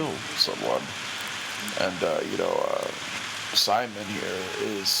to kill someone, and Simon here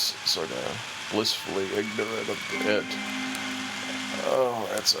is sort of blissfully ignorant of it. Oh,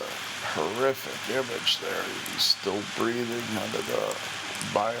 that's a horrific image there. He's still breathing under the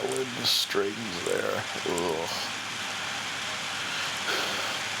violin strings there. Ugh.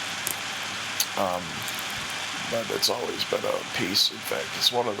 But it's always been a piece. In fact,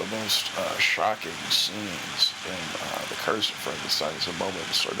 it's one of the most shocking scenes in The Curse of Frankenstein. It's a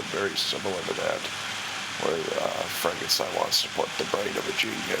moment sort of very similar to that, where Frankenstein wants to put the brain of a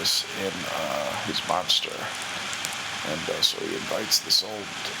genius in his monster. And so he invites this old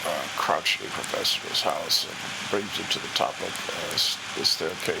crotchety professor to his house and brings him to the top of the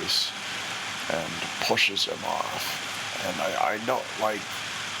staircase and pushes him off. And I know, like,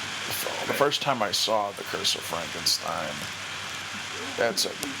 the first time I saw The Curse of Frankenstein, that's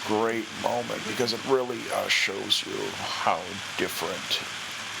a great moment, because it really shows you how different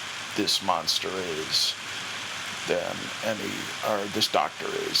this monster is than this doctor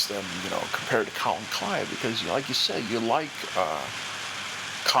is than, compared to Colin Clive, because, like you said, you like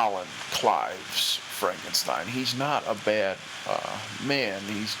Colin Clive's Frankenstein. He's not a bad man.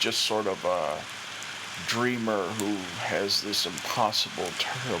 He's just sort of dreamer who has this impossible,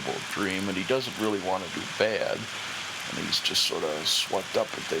 terrible dream, and he doesn't really want to do bad, and he's just sort of swept up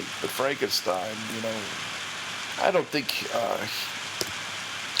with it. But Frankenstein, I don't think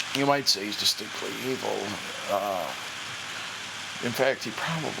you might say he's distinctly evil. Uh, in fact, he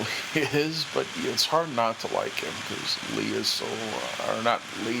probably is, but it's hard not to like him because Lee is so, or not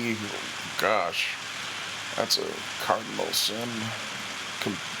Lee, gosh, that's a cardinal sin,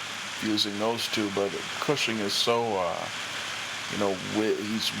 confusing those two, but Cushing is so,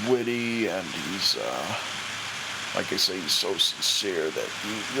 he's witty, and he's, like I say, he's so sincere that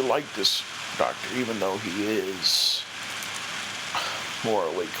you like this doctor, even though he is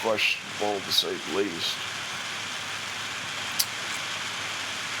morally questionable, to say the least.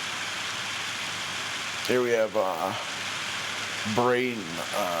 Here we have brain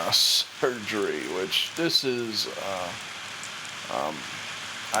surgery, which this is,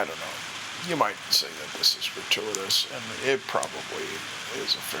 I don't know. You might say that this is gratuitous, and it probably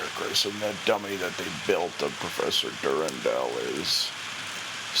is a fair criticism. That dummy that they built of Professor Durandal is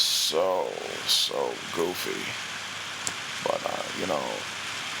so goofy. But,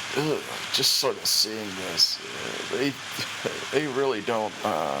 just sort of seeing this, they really don't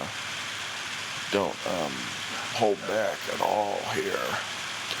hold back at all here.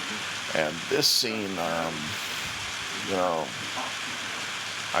 And this scene,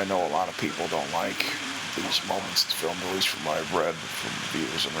 I know a lot of people don't like these moments in the film, at least from what I've read from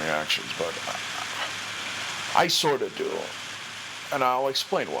reviews and reactions, but I sort of do. And I'll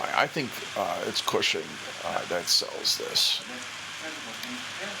explain why. I think it's Cushing that sells this.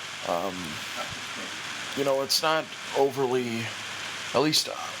 It's not overly, at least,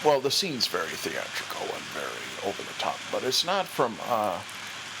 the scene's very theatrical and very over the top, but it's not from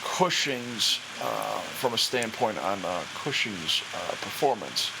Cushing's, from a standpoint on Cushing's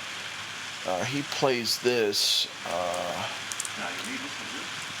performance. He plays this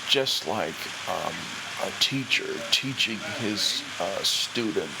just like a teacher teaching his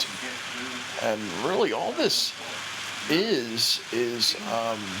student, and really all this is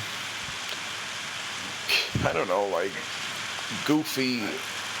I don't know, like goofy,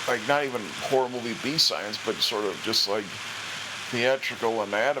 like not even horror movie B-science, but sort of just like theatrical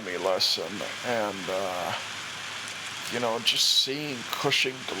anatomy lesson, and just seeing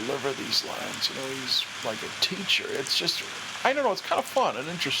Cushing deliver these lines, he's like a teacher. It's just, I don't know, it's kind of fun and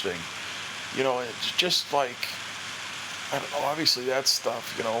interesting. It's just like, I don't know, obviously that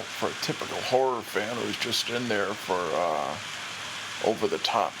stuff, for a typical horror fan who's just in there for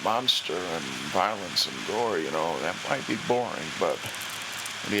over-the-top monster and violence and gore, that might be boring. But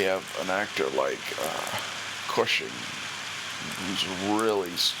when you have an actor like Cushing, who's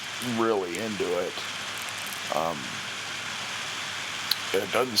really into it, it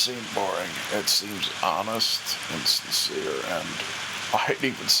doesn't seem boring. It seems honest and sincere, and I'd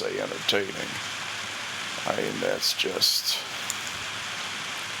even say entertaining. I mean, that's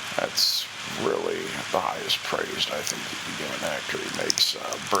really the highest praise I think you can give an actor. He makes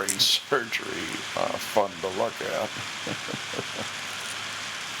brain surgery fun to look at.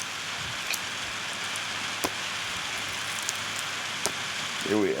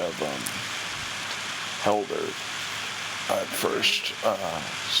 Here we have Helder at first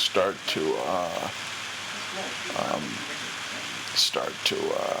start to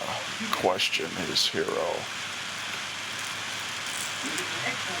question his hero,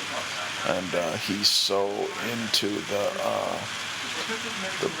 and he's so into the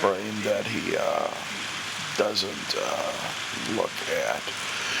brain that he doesn't look at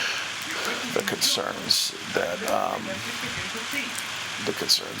the concerns that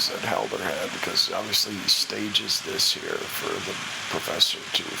Helder had, because obviously he stages this here for the professor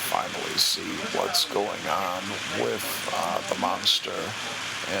to finally see what's going on with the monster,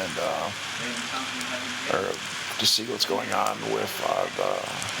 and or to see what's going on with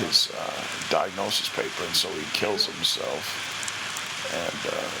his diagnosis paper, and so he kills himself. And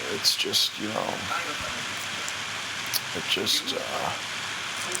it's just,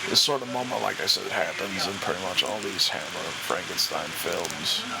 this sort of moment, like I said, happens in pretty much all these Hammer Frankenstein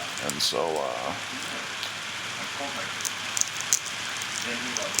films, and so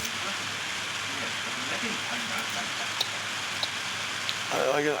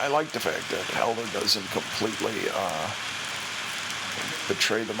I like the fact that Helder doesn't completely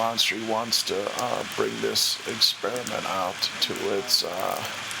betray the monster. He wants to bring this experiment out to its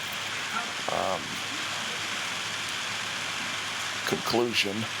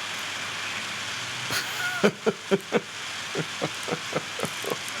conclusion.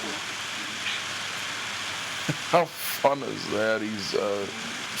 How fun is that? He's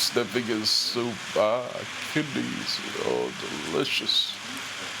sniffing his soup. Ah, kidneys. Oh, delicious.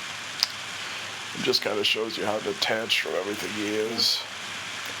 It just kind of shows you how detached from everything he is.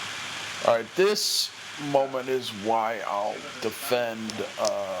 All right, this moment is why I'll defend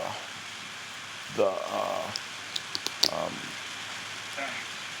the um,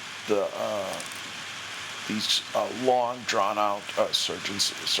 these long, drawn-out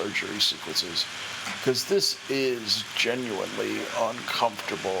surgery sequences, because this is genuinely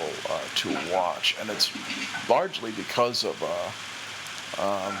uncomfortable to watch, and it's largely because of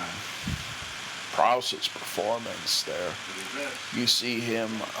Prowse's performance there. You see him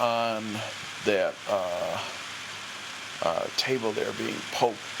on that table there being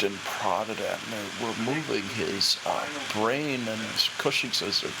poked and prodded at, and they're removing his brain, and Cushing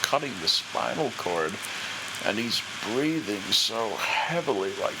says they're cutting the spinal cord, and he's breathing so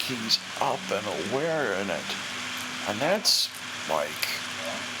heavily like he's up and aware in it. And that's like,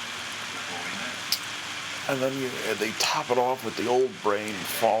 and then they top it off with the old brain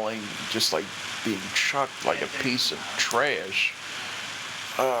falling, just like being chucked like a piece of trash.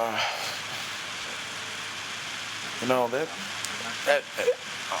 You know, that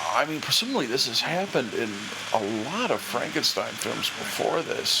I mean, presumably this has happened in a lot of Frankenstein films before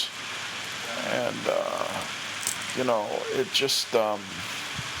this, and you know, it just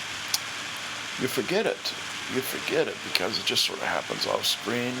you forget it. You forget it because it just sort of happens off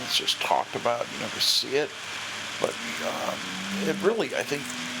screen. It's just talked about. You never see it, but it really, I think,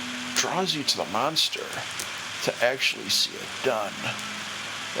 draws you to the monster to actually see it done.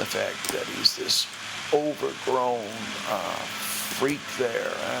 The fact that he's this overgrown freak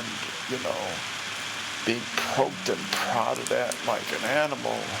there, and you know, being poked and prodded at like an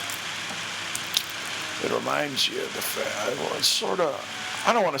animal. It reminds you of the fact, well, it's sort of,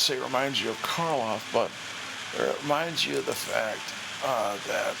 I don't want to say it reminds you of Karloff, but it reminds you of the fact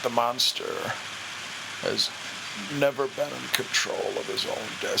that the monster has never been in control of his own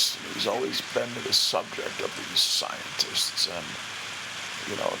destiny. He's always been the subject of these scientists, and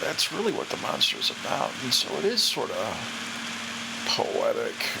you know, that's really what the monster is about. And so it is sort of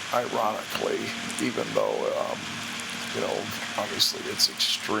poetic, ironically, even though, you know, obviously it's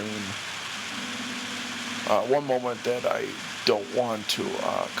extreme. One moment that I don't want to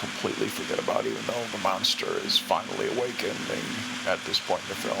completely forget about, even though the monster is finally awakening at this point in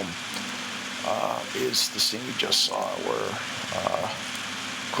the film, is the scene we just saw where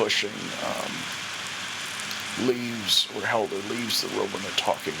Cushing Helder leaves the room, and they're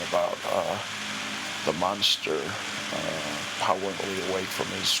talking about the monster powerfully awake from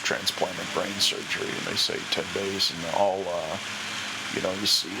his transplanted brain surgery, and they say 10 days, and all, you know, you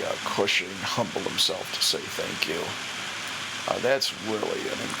see Cushing humble himself to say thank you. That's really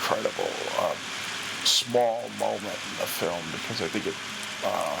an incredible small moment in the film, because I think it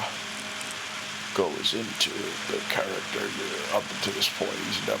goes into the character. Up to this point,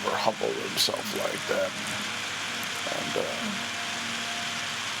 he's never humbled himself like that. And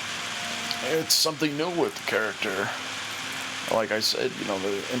it's something new with the character. Like I said, you know,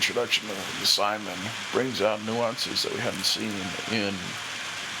 the introduction of Simon brings out nuances that we hadn't seen in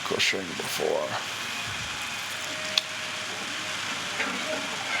Cushing before.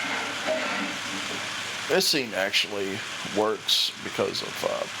 This scene actually works because of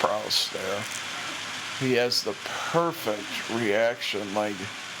Prowse there. He has the perfect reaction. Like,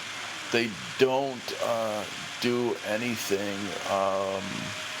 they don't do anything.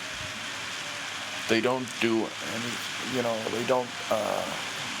 They don't do any, you know, they don't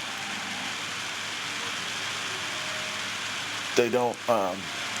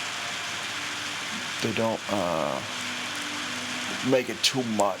make it too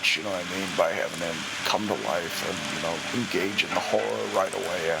much, you know what I mean, by having him come to life and, you know, engage in the horror right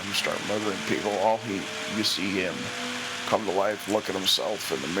away and start murdering people. You see him come to life, look at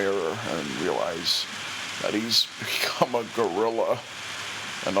himself in the mirror, and realize that he's become a gorilla,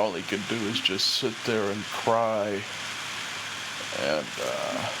 and all he can do is just sit there and cry. And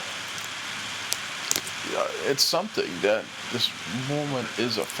it's something that this moment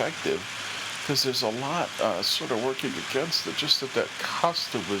is effective, because there's a lot sort of working against it. Just that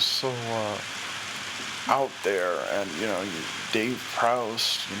costume is so out there, and you know, Dave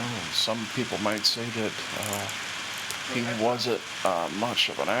Prowse, you know, some people might say that he wasn't much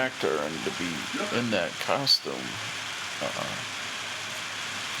of an actor, and to be in that costume,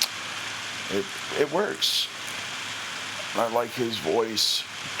 it works. I like his voice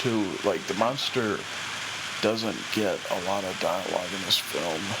too. Like, the monster doesn't get a lot of dialogue in this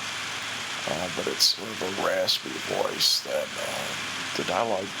film, but it's sort of a raspy voice that the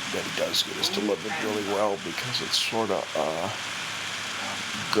dialogue that he does get is delivered really well, because it's sort of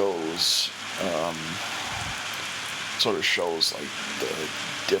goes, sort of shows like the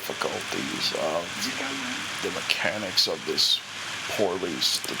difficulties of the mechanics of this poorly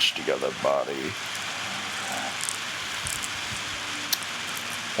stitched together body.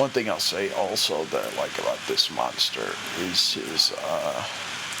 One thing I'll say also that I like about this monster is his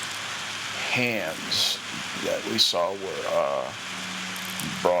hands that we saw were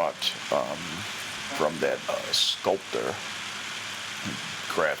brought from that sculptor who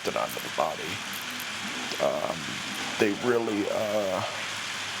grafted onto the body. They really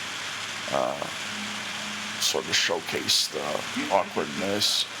sort of showcase the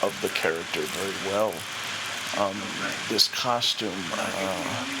awkwardness of the character very well. This costume,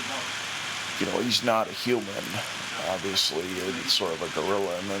 he's not a human, obviously. It's sort of a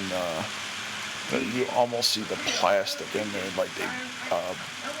gorilla, and then you almost see the plastic in there, like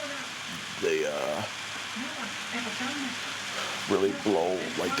they really blow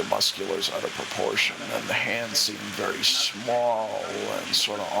like the musculars out of proportion, and the hands seem very small and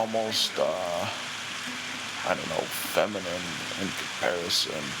sort of almost, feminine in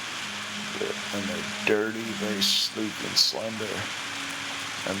comparison. And they're dirty, very sleek and slender,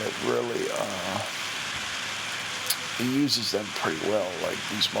 and it really he uses them pretty well, like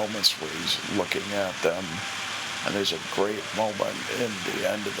these moments where he's looking at them, and there's a great moment in the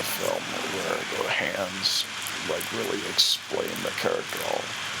end of the film where the hands like really explain the character all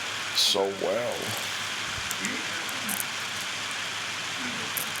so well.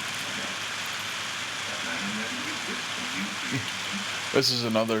 This is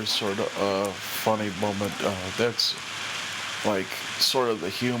another sort of funny moment. That's like sort of the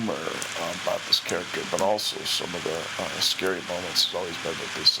humor about this character, but also some of the scary moments has always been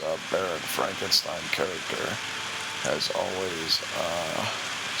that this Baron Frankenstein character has always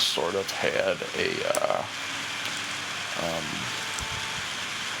sort of had a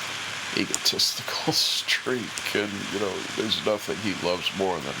egotistical streak, and there's nothing he loves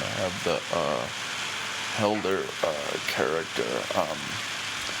more than to have the Helder character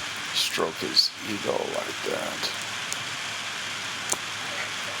stroke his ego like that.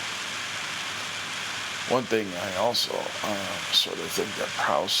 One thing I also sort of think that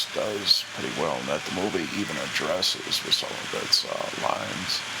Proust does pretty well, and that the movie even addresses with some of its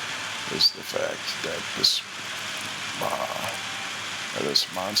lines, is the fact that this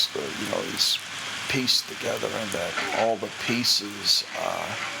monster, is pieced together, and that all the pieces,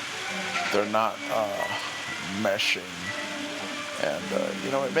 they're not meshing, and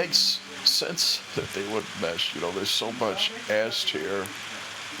it makes sense that they would mesh. There's so much asked here.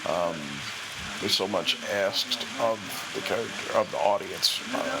 There's so much asked of the character, of the audience.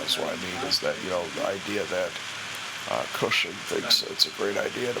 That's what I mean, is that the idea that Cushing thinks it's a great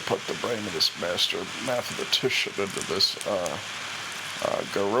idea to put the brain of this master mathematician into this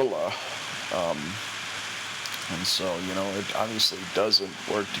gorilla. And so, it obviously doesn't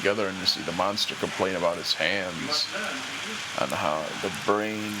work together, and you see the monster complain about his hands and how the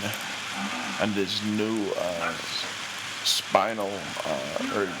brain and his new spinal,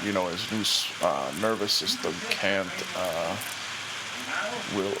 his new nervous system can't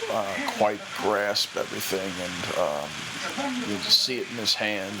quite grasp everything, and you see it in his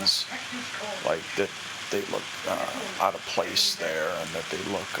hands, like that they look out of place there, and that they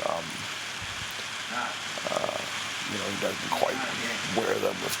look, he doesn't quite wear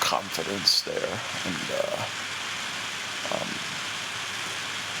them with confidence there, and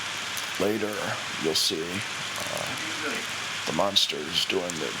later you'll see the monsters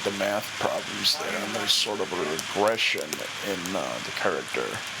doing the math problems there, and there's sort of a regression in the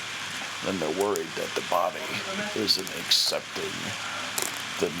character. Then they're worried that the body isn't accepting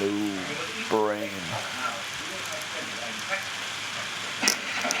the new brain.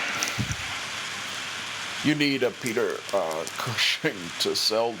 You need a Peter Cushing to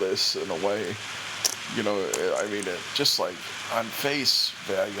sell this in a way. Just like on face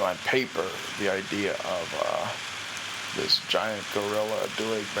value, on paper, the idea of this giant gorilla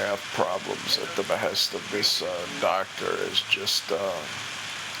doing math problems at the behest of this doctor is just, to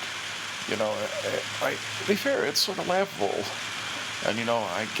be fair, it's sort of laughable. And,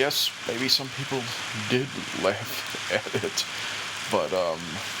 I guess maybe some people did laugh at it, but,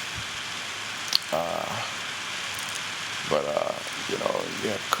 you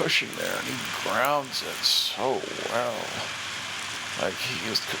have Cushing there, and he grounds it so well. Like, he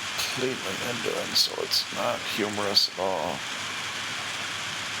is completely into it, and so it's not humorous at all.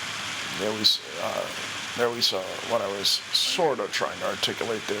 There we saw what I was sort of trying to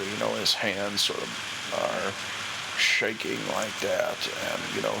articulate there. His hands sort of are shaking like that, and,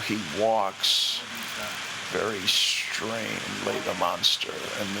 he walks very extremely the monster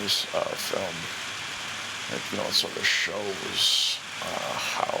in this film. It sort of shows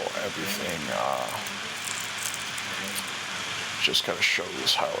how everything just kind of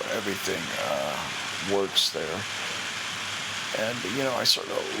shows how everything works there. And I sort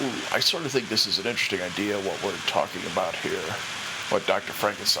of think this is an interesting idea. What we're talking about here, what Dr.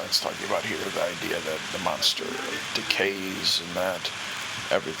 Frankenstein's talking about here, the idea that the monster decays and that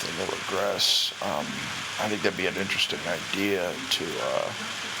everything will regress. I think that'd be an interesting idea to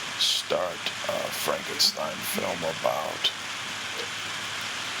start a Frankenstein film about.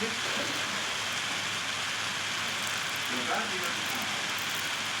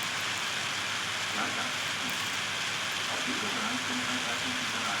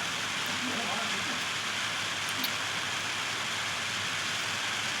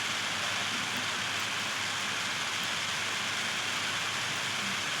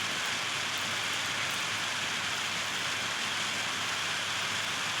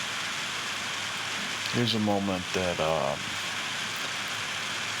 Here's a moment that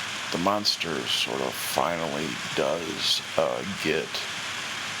the monster sort of finally does get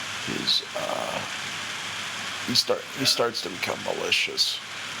his. He starts to become malicious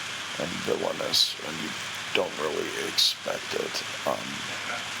and villainous, and you don't really expect it.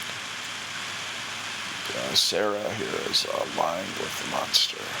 Sarah here is lying with the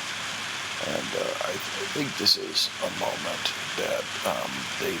monster, and I think this is a moment that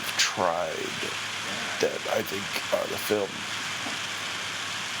they've tried. That I think the film,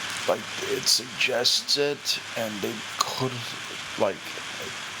 like, it suggests it, and they could, like,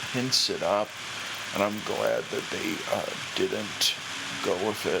 hints it up, and I'm glad that they didn't go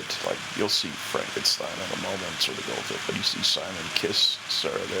with it. Like, you'll see Frankenstein in a moment sort of go with it, but you see Simon kiss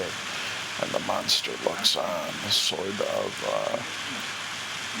Sarah there, and the monster looks on sort of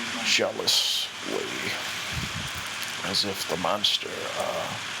jealously, as if the monster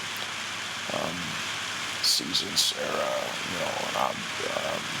sees in Sarah,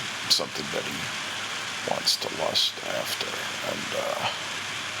 something that he wants to lust after, and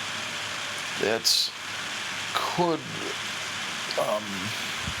that's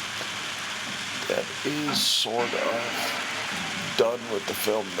that is sort of done with the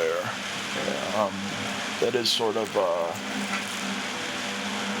film there. That is sort of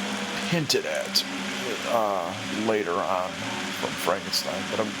hinted at later on from Frankenstein,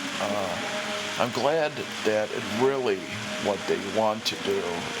 but I'm glad that it really, what they want to do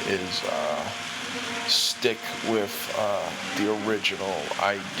is stick with the original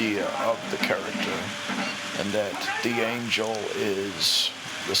idea of the character, and that the angel is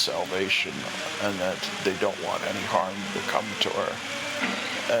the salvation, and that they don't want any harm to come to her.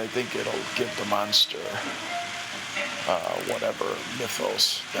 I think it'll give the monster whatever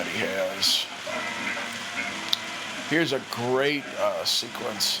mythos that he has. Here's a great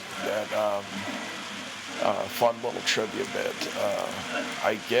sequence that fun little trivia bit.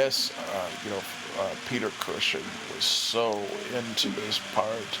 I guess Peter Cushing was so into this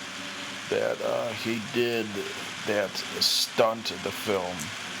part that he did that stunt in the film.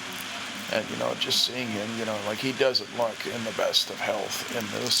 And just seeing him, like, he doesn't look in the best of health in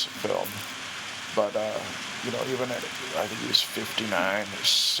this film. But even at, I think he was 59 or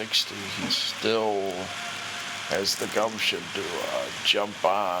 60, he still has the gumption to jump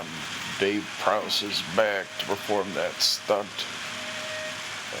on Dave Prowse's back to perform that stunt.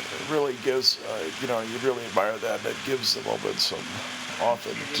 It really gives, you really admire that. That gives the moment some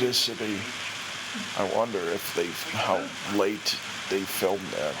authenticity. I wonder if how late they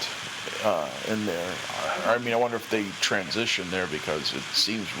filmed that in there. I wonder if they transitioned there, because it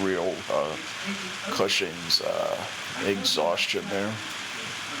seems real. Cushing's exhaustion there.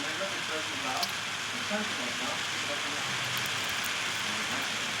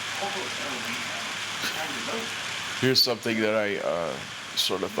 Here's something that I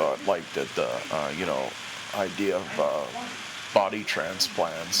sort of thought, like, that the idea of body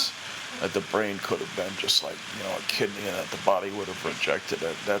transplants, that the brain could have been just like a kidney, and that the body would have rejected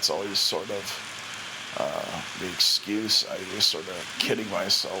it. That's always sort of the excuse I was sort of kidding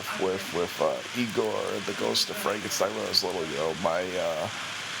myself with Igor and the Ghost of Frankenstein when I was little. My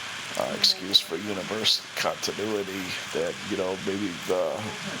excuse for universe continuity, that maybe the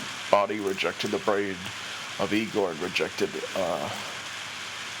body rejected the brain of Igor and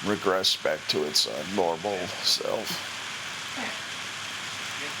regressed back to its normal self.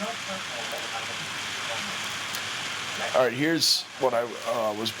 All right, here's what I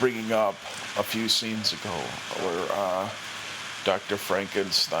was bringing up a few scenes ago, where Dr.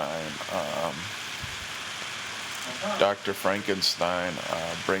 Frankenstein Dr. Frankenstein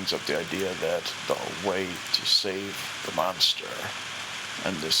brings up the idea that the way to save the monster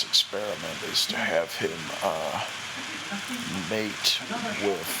in this experiment is to have him mate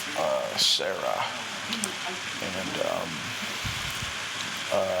with Sarah, and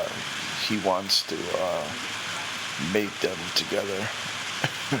he wants to mate them together.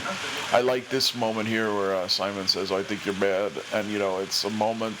 I like this moment here where Simon says, "I think you're mad," and it's a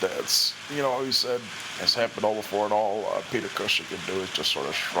moment that's he said has happened all before, and all Peter Cushing can do is just sort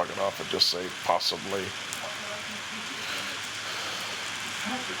of shrug it off and just say, "Possibly."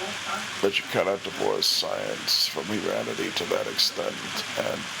 But you cannot divorce science from humanity to that extent.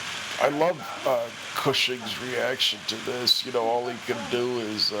 And I love Cushing's reaction to this. All he can do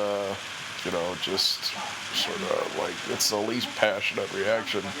is, just sort of like, it's the least passionate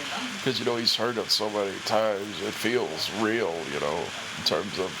reaction. Because, he's heard it so many times. It feels real, in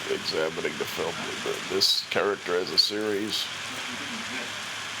terms of examining the film. This character as a series.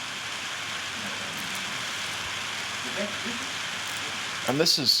 And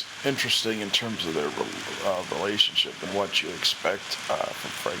this is interesting in terms of their relationship and what you expect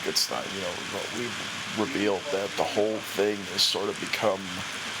from Frankenstein. We've revealed that the whole thing has sort of become,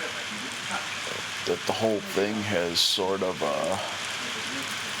 that the whole thing has sort of,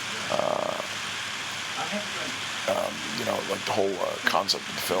 like the whole concept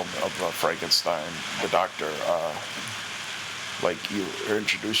of the film of Frankenstein, the doctor, like you are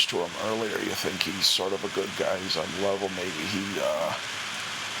introduced to him earlier, you think he's sort of a good guy, he's on level, maybe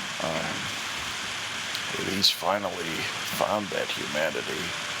he's finally found that humanity,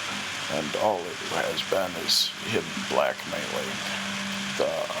 and all it has been is him blackmailing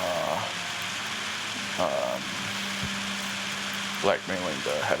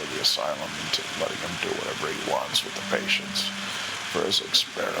the head of the asylum into letting him do whatever he wants with the patients for his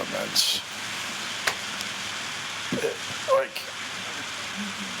experiments.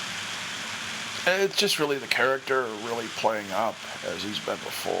 It's just really the character really playing up as he's been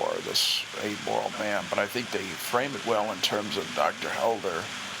before, this amoral man. But I think they frame it well in terms of Dr. Helder.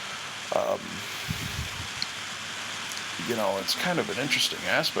 It's kind of an interesting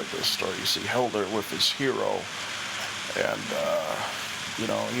aspect of the story. You see Helder with his hero, and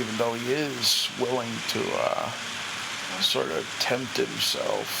even though he is willing to sort of tempt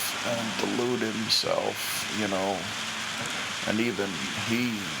himself and delude himself, and even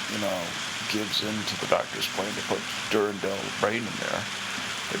he, gives in to the doctor's plan to put Durandal brain in there.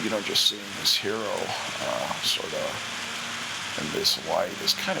 But, just seeing his hero sort of in this light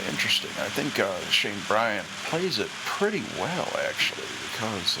is kind of interesting. I think Shane Bryant plays it pretty well, actually,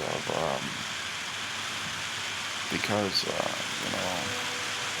 because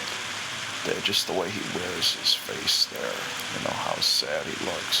just the way he wears his face there, how sad he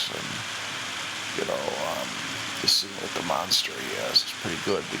looks, and the scene with the monster he has is pretty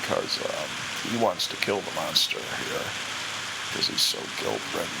good, because he wants to kill the monster here because he's so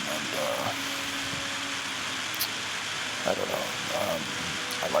guilt-ridden, and I don't know.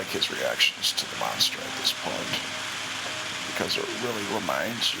 I like his reactions to the monster at this point, because it really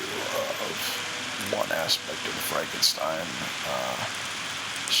reminds you of one aspect of the Frankenstein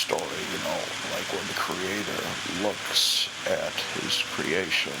story, like when the creator looks at his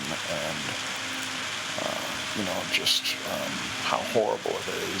creation and just how horrible it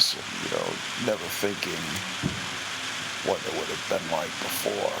is, and, never thinking what it would have been like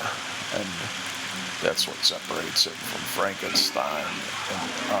before. And that's what separates it from Frankenstein,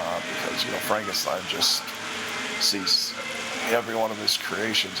 and, because, Frankenstein just sees every one of his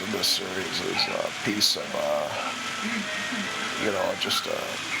creations in this series as a piece of, just a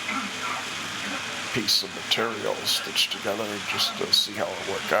piece of material stitched together just to see how it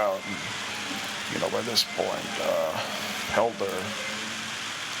work out. And, by this point, Helder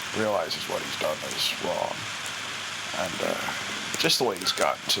realizes what he's done is wrong, and just the way he's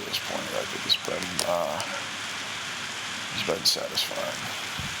gotten to this point, I think he's been satisfying.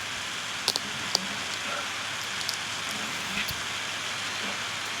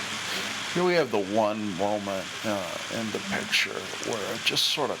 Here we have the one moment in the picture where it just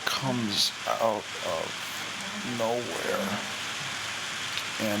sort of comes out of nowhere,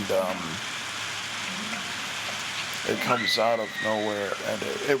 and it comes out of nowhere, and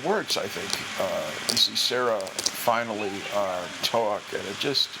it works, I think. You see Sarah finally talk, and it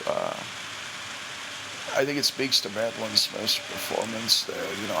just, I think it speaks to Madeline Smith's performance there,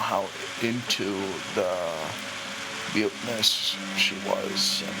 how into the muteness she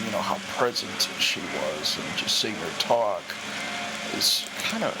was, and, how present she was, and just seeing her talk is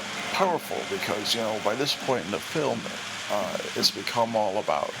kind of powerful, because, by this point in the film, it's become all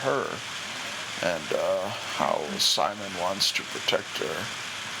about her. and how Simon wants to protect her.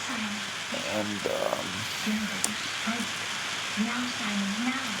 And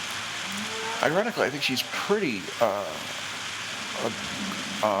ironically, I think she's pretty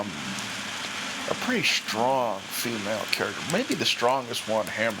a pretty strong female character, maybe the strongest one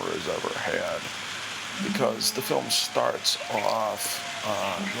Hammer has ever had, because the film starts off,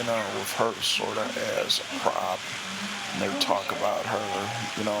 with her sort of as a prop, and they talk about her,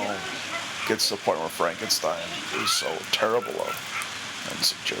 gets to the point where Frankenstein is so terrible of, and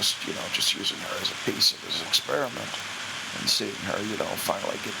just using her as a piece of his experiment, and seeing her,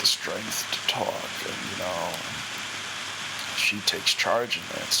 finally get the strength to talk, and, she takes charge in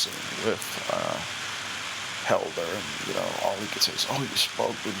that scene with Helder, and all he can say is, "Oh, you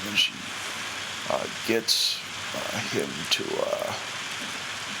spoke," and then she gets him to,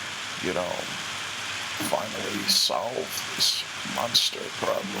 finally solve this monster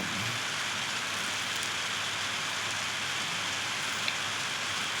problem.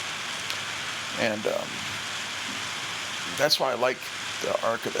 And that's why I like the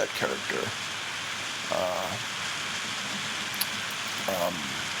arc of that character.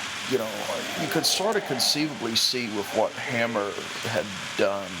 You know, you could sort of conceivably see with what Hammer had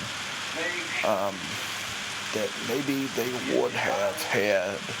done, that maybe they would have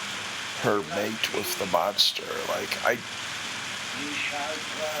had her mate with the monster. Like,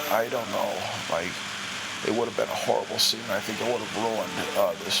 I don't know. Like, it would have been a horrible scene. I think it would have ruined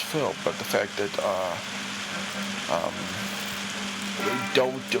this film. But the fact that they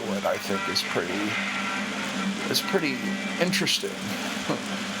don't do it, I think, is pretty interesting.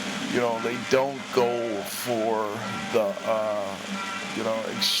 You know, they don't go for the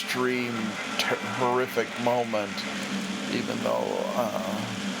extreme horrific moment, even though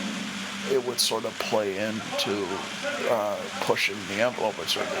it would sort of play into pushing the envelope. It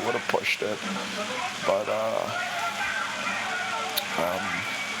certainly would have pushed it, but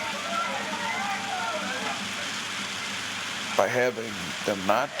by having them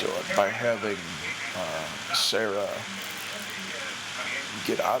not do it, by having Sarah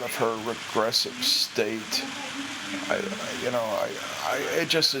get out of her regressive state, it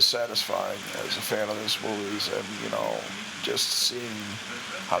just is satisfying as a fan of this movies, and just seeing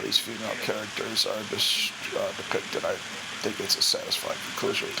how these female characters are depicted. I think it's a satisfying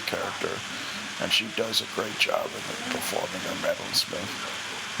conclusion with the character, and she does a great job in performing her, Madeline Smith.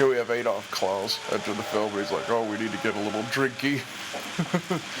 Here we have Adolf Klaus after the film. He's like, "Oh, we need to get a little drinky."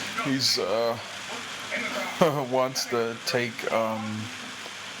 He's wants to take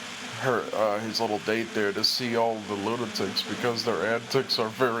his little date there to see all the lunatics because their antics are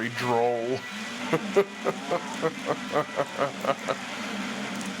very droll.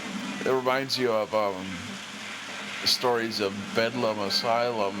 It reminds you of stories of Bedlam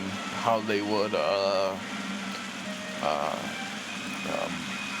Asylum, how they would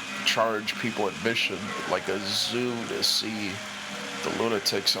charge people admission like a zoo to see the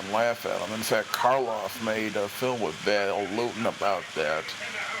lunatics and laugh at them. In fact, Karloff made a film with Val Lewton about that,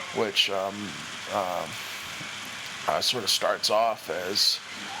 which sort of starts off as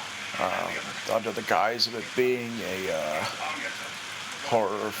under the guise of it being a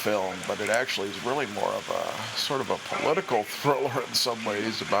horror film, but it actually is really more of a sort of a political thriller in some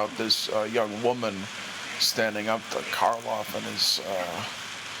ways about this young woman standing up to Karloff and his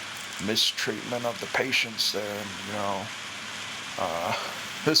mistreatment of the patients there. And,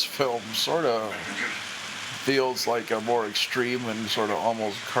 this film sort of feels like a more extreme and sort of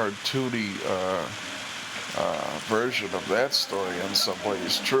almost cartoony version of that story in some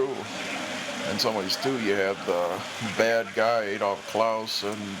ways. True. In some ways, too, you have the bad guy, Adolf Klaus,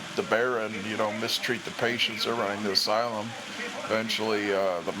 and the Baron, mistreat the patients that are running the asylum. Eventually,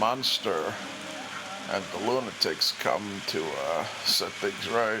 the monster and the lunatics come to set things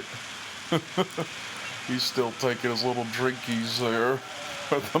right. He's still taking his little drinkies there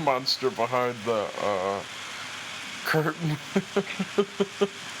with the monster behind the curtain.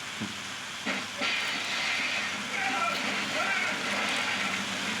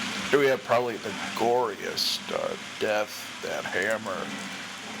 Here we have probably the goriest death that Hammer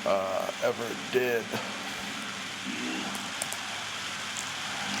ever did.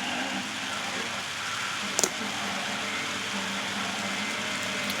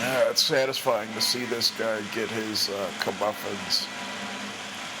 It's satisfying to see this guy get his comeuppance.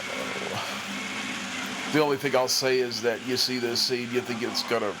 The only thing I'll say is that you see this scene, you think it's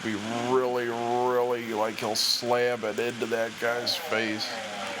gonna be really, really, like he'll slam it into that guy's face.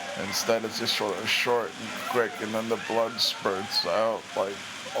 Instead, it's just sort of short and quick, and then the blood spurts out, like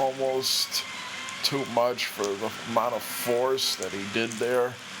almost too much for the amount of force that he did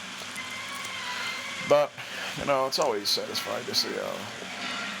there. But, it's always satisfying to see a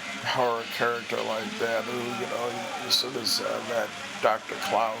horror character like that who, as soon as that Dr.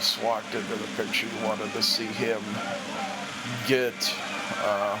 Klaus walked into the picture, you wanted to see him get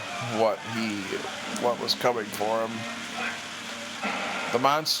uh, what was coming for him. The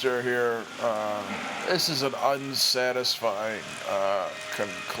monster here, this is an unsatisfying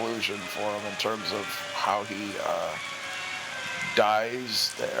conclusion for him in terms of how he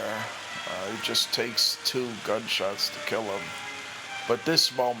dies there. It just takes 2 gunshots to kill him. But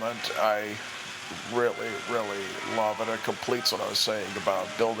this moment, I really, really love it. It completes what I was saying about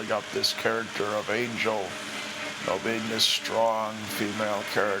building up this character of Angel, being this strong female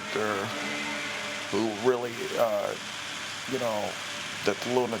character who really, that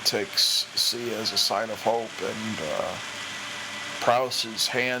the lunatics see as a sign of hope. And Prowse's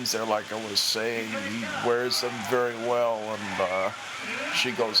hands there, like I was saying, he wears them very well, and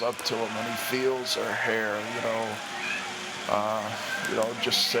she goes up to him and he feels her hair,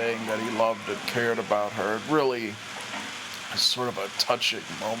 just saying that he loved and cared about her. It really is sort of a touching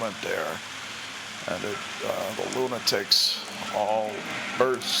moment there. And the lunatics all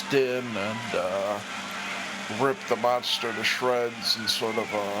burst in and rip the monster to shreds in sort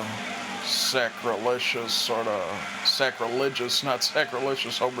of a not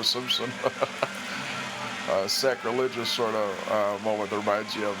sacrilegious Homer Simpson, sacrilegious sort of moment that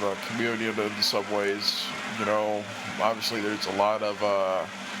reminds you of communion in some ways. Obviously there's a lot of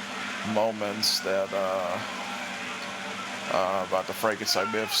moments that about the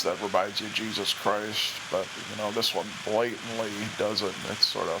Frankenstein myths that reminds you of Jesus Christ, but this one blatantly doesn't. It's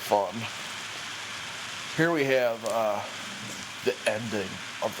sort of fun. Here we have the ending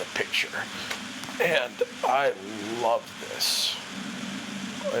of the picture, and I love this.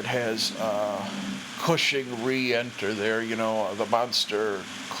 It has Cushing re-enter there. The monster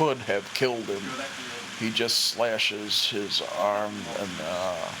could have killed him. He just slashes his arm, and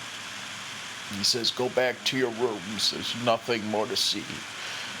he says, "Go back to your rooms. There's nothing more to see.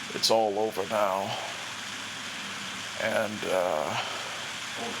 It's all over now." And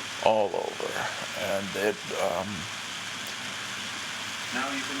all over. And it,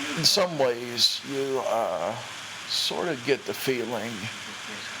 in some ways, you sort of get the feeling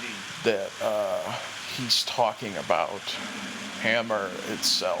that he's talking about Hammer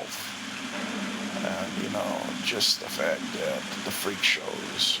itself. And, just the fact that the freak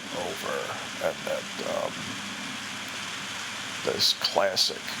show's over, and that this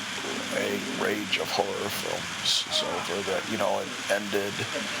classic rage of horror films is over, that, it ended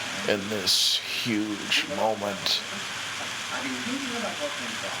in this huge moment.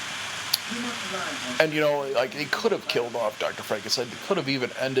 And, like, they could have killed off Dr. Frankenstein. They could have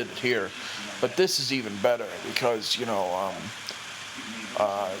even ended it here. But this is even better because,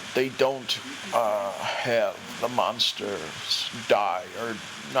 they don't have the monsters die, or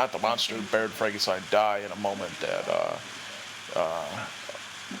not the monster, Baron Frankenstein die in a moment that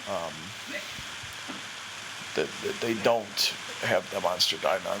that they don't have the monster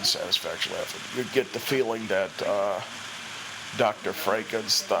die non-satisfactorily. You get the feeling that Dr.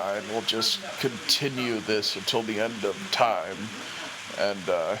 Frankenstein will just continue this until the end of time, and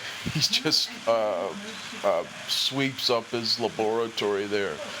he just sweeps up his laboratory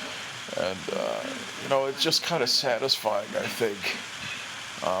there, and it's just kind of satisfying, I think,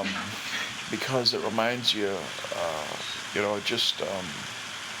 because it reminds you,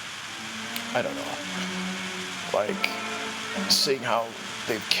 I don't know, like seeing how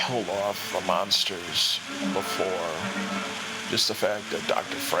they've killed off the monsters before. Just the fact that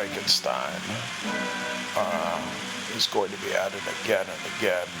Dr. Frankenstein is going to be at it again and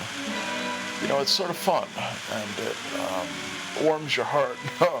again. It's sort of fun, and it warms your heart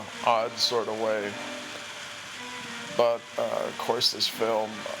in an odd sort of way. But, of course, this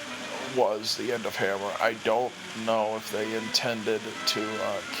film was the end of Hammer. I don't know if they intended to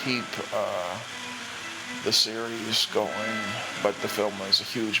keep the series going, but the film was a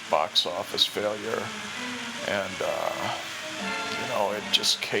huge box office failure, and it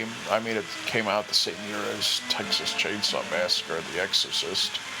just came out the same year as Texas Chainsaw Massacre and The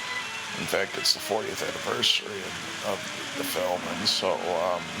Exorcist. In fact, it's the 40th anniversary of the film, and so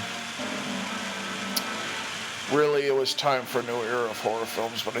really it was time for a new era of horror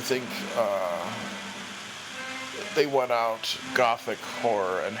films. But I think they went out, Gothic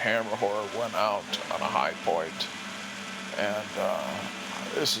horror and Hammer horror went out on a high point, and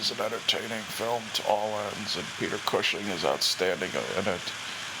this is an entertaining film to all ends, and Peter Cushing is outstanding in it,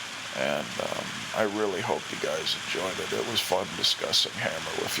 and I really hope you guys enjoyed it. It was fun discussing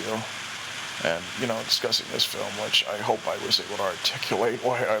Hammer with you, and discussing this film, which I hope I was able to articulate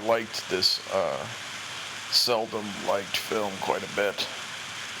why I liked this seldom liked film quite a bit.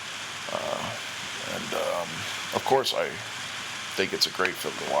 And of course, I think it's a great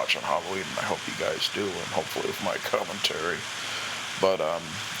film to watch on Halloween, and I hope you guys do, and hopefully with my commentary. But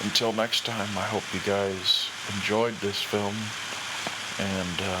until next time, I hope you guys enjoyed this film.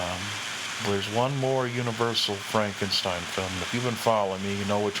 And there's one more Universal Frankenstein film. If you've been following me, you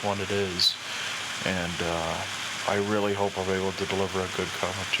know which one it is. And I really hope I'm able to deliver a good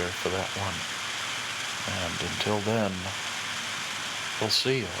commentary for that one. And until then, we'll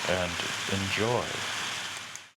see you and enjoy.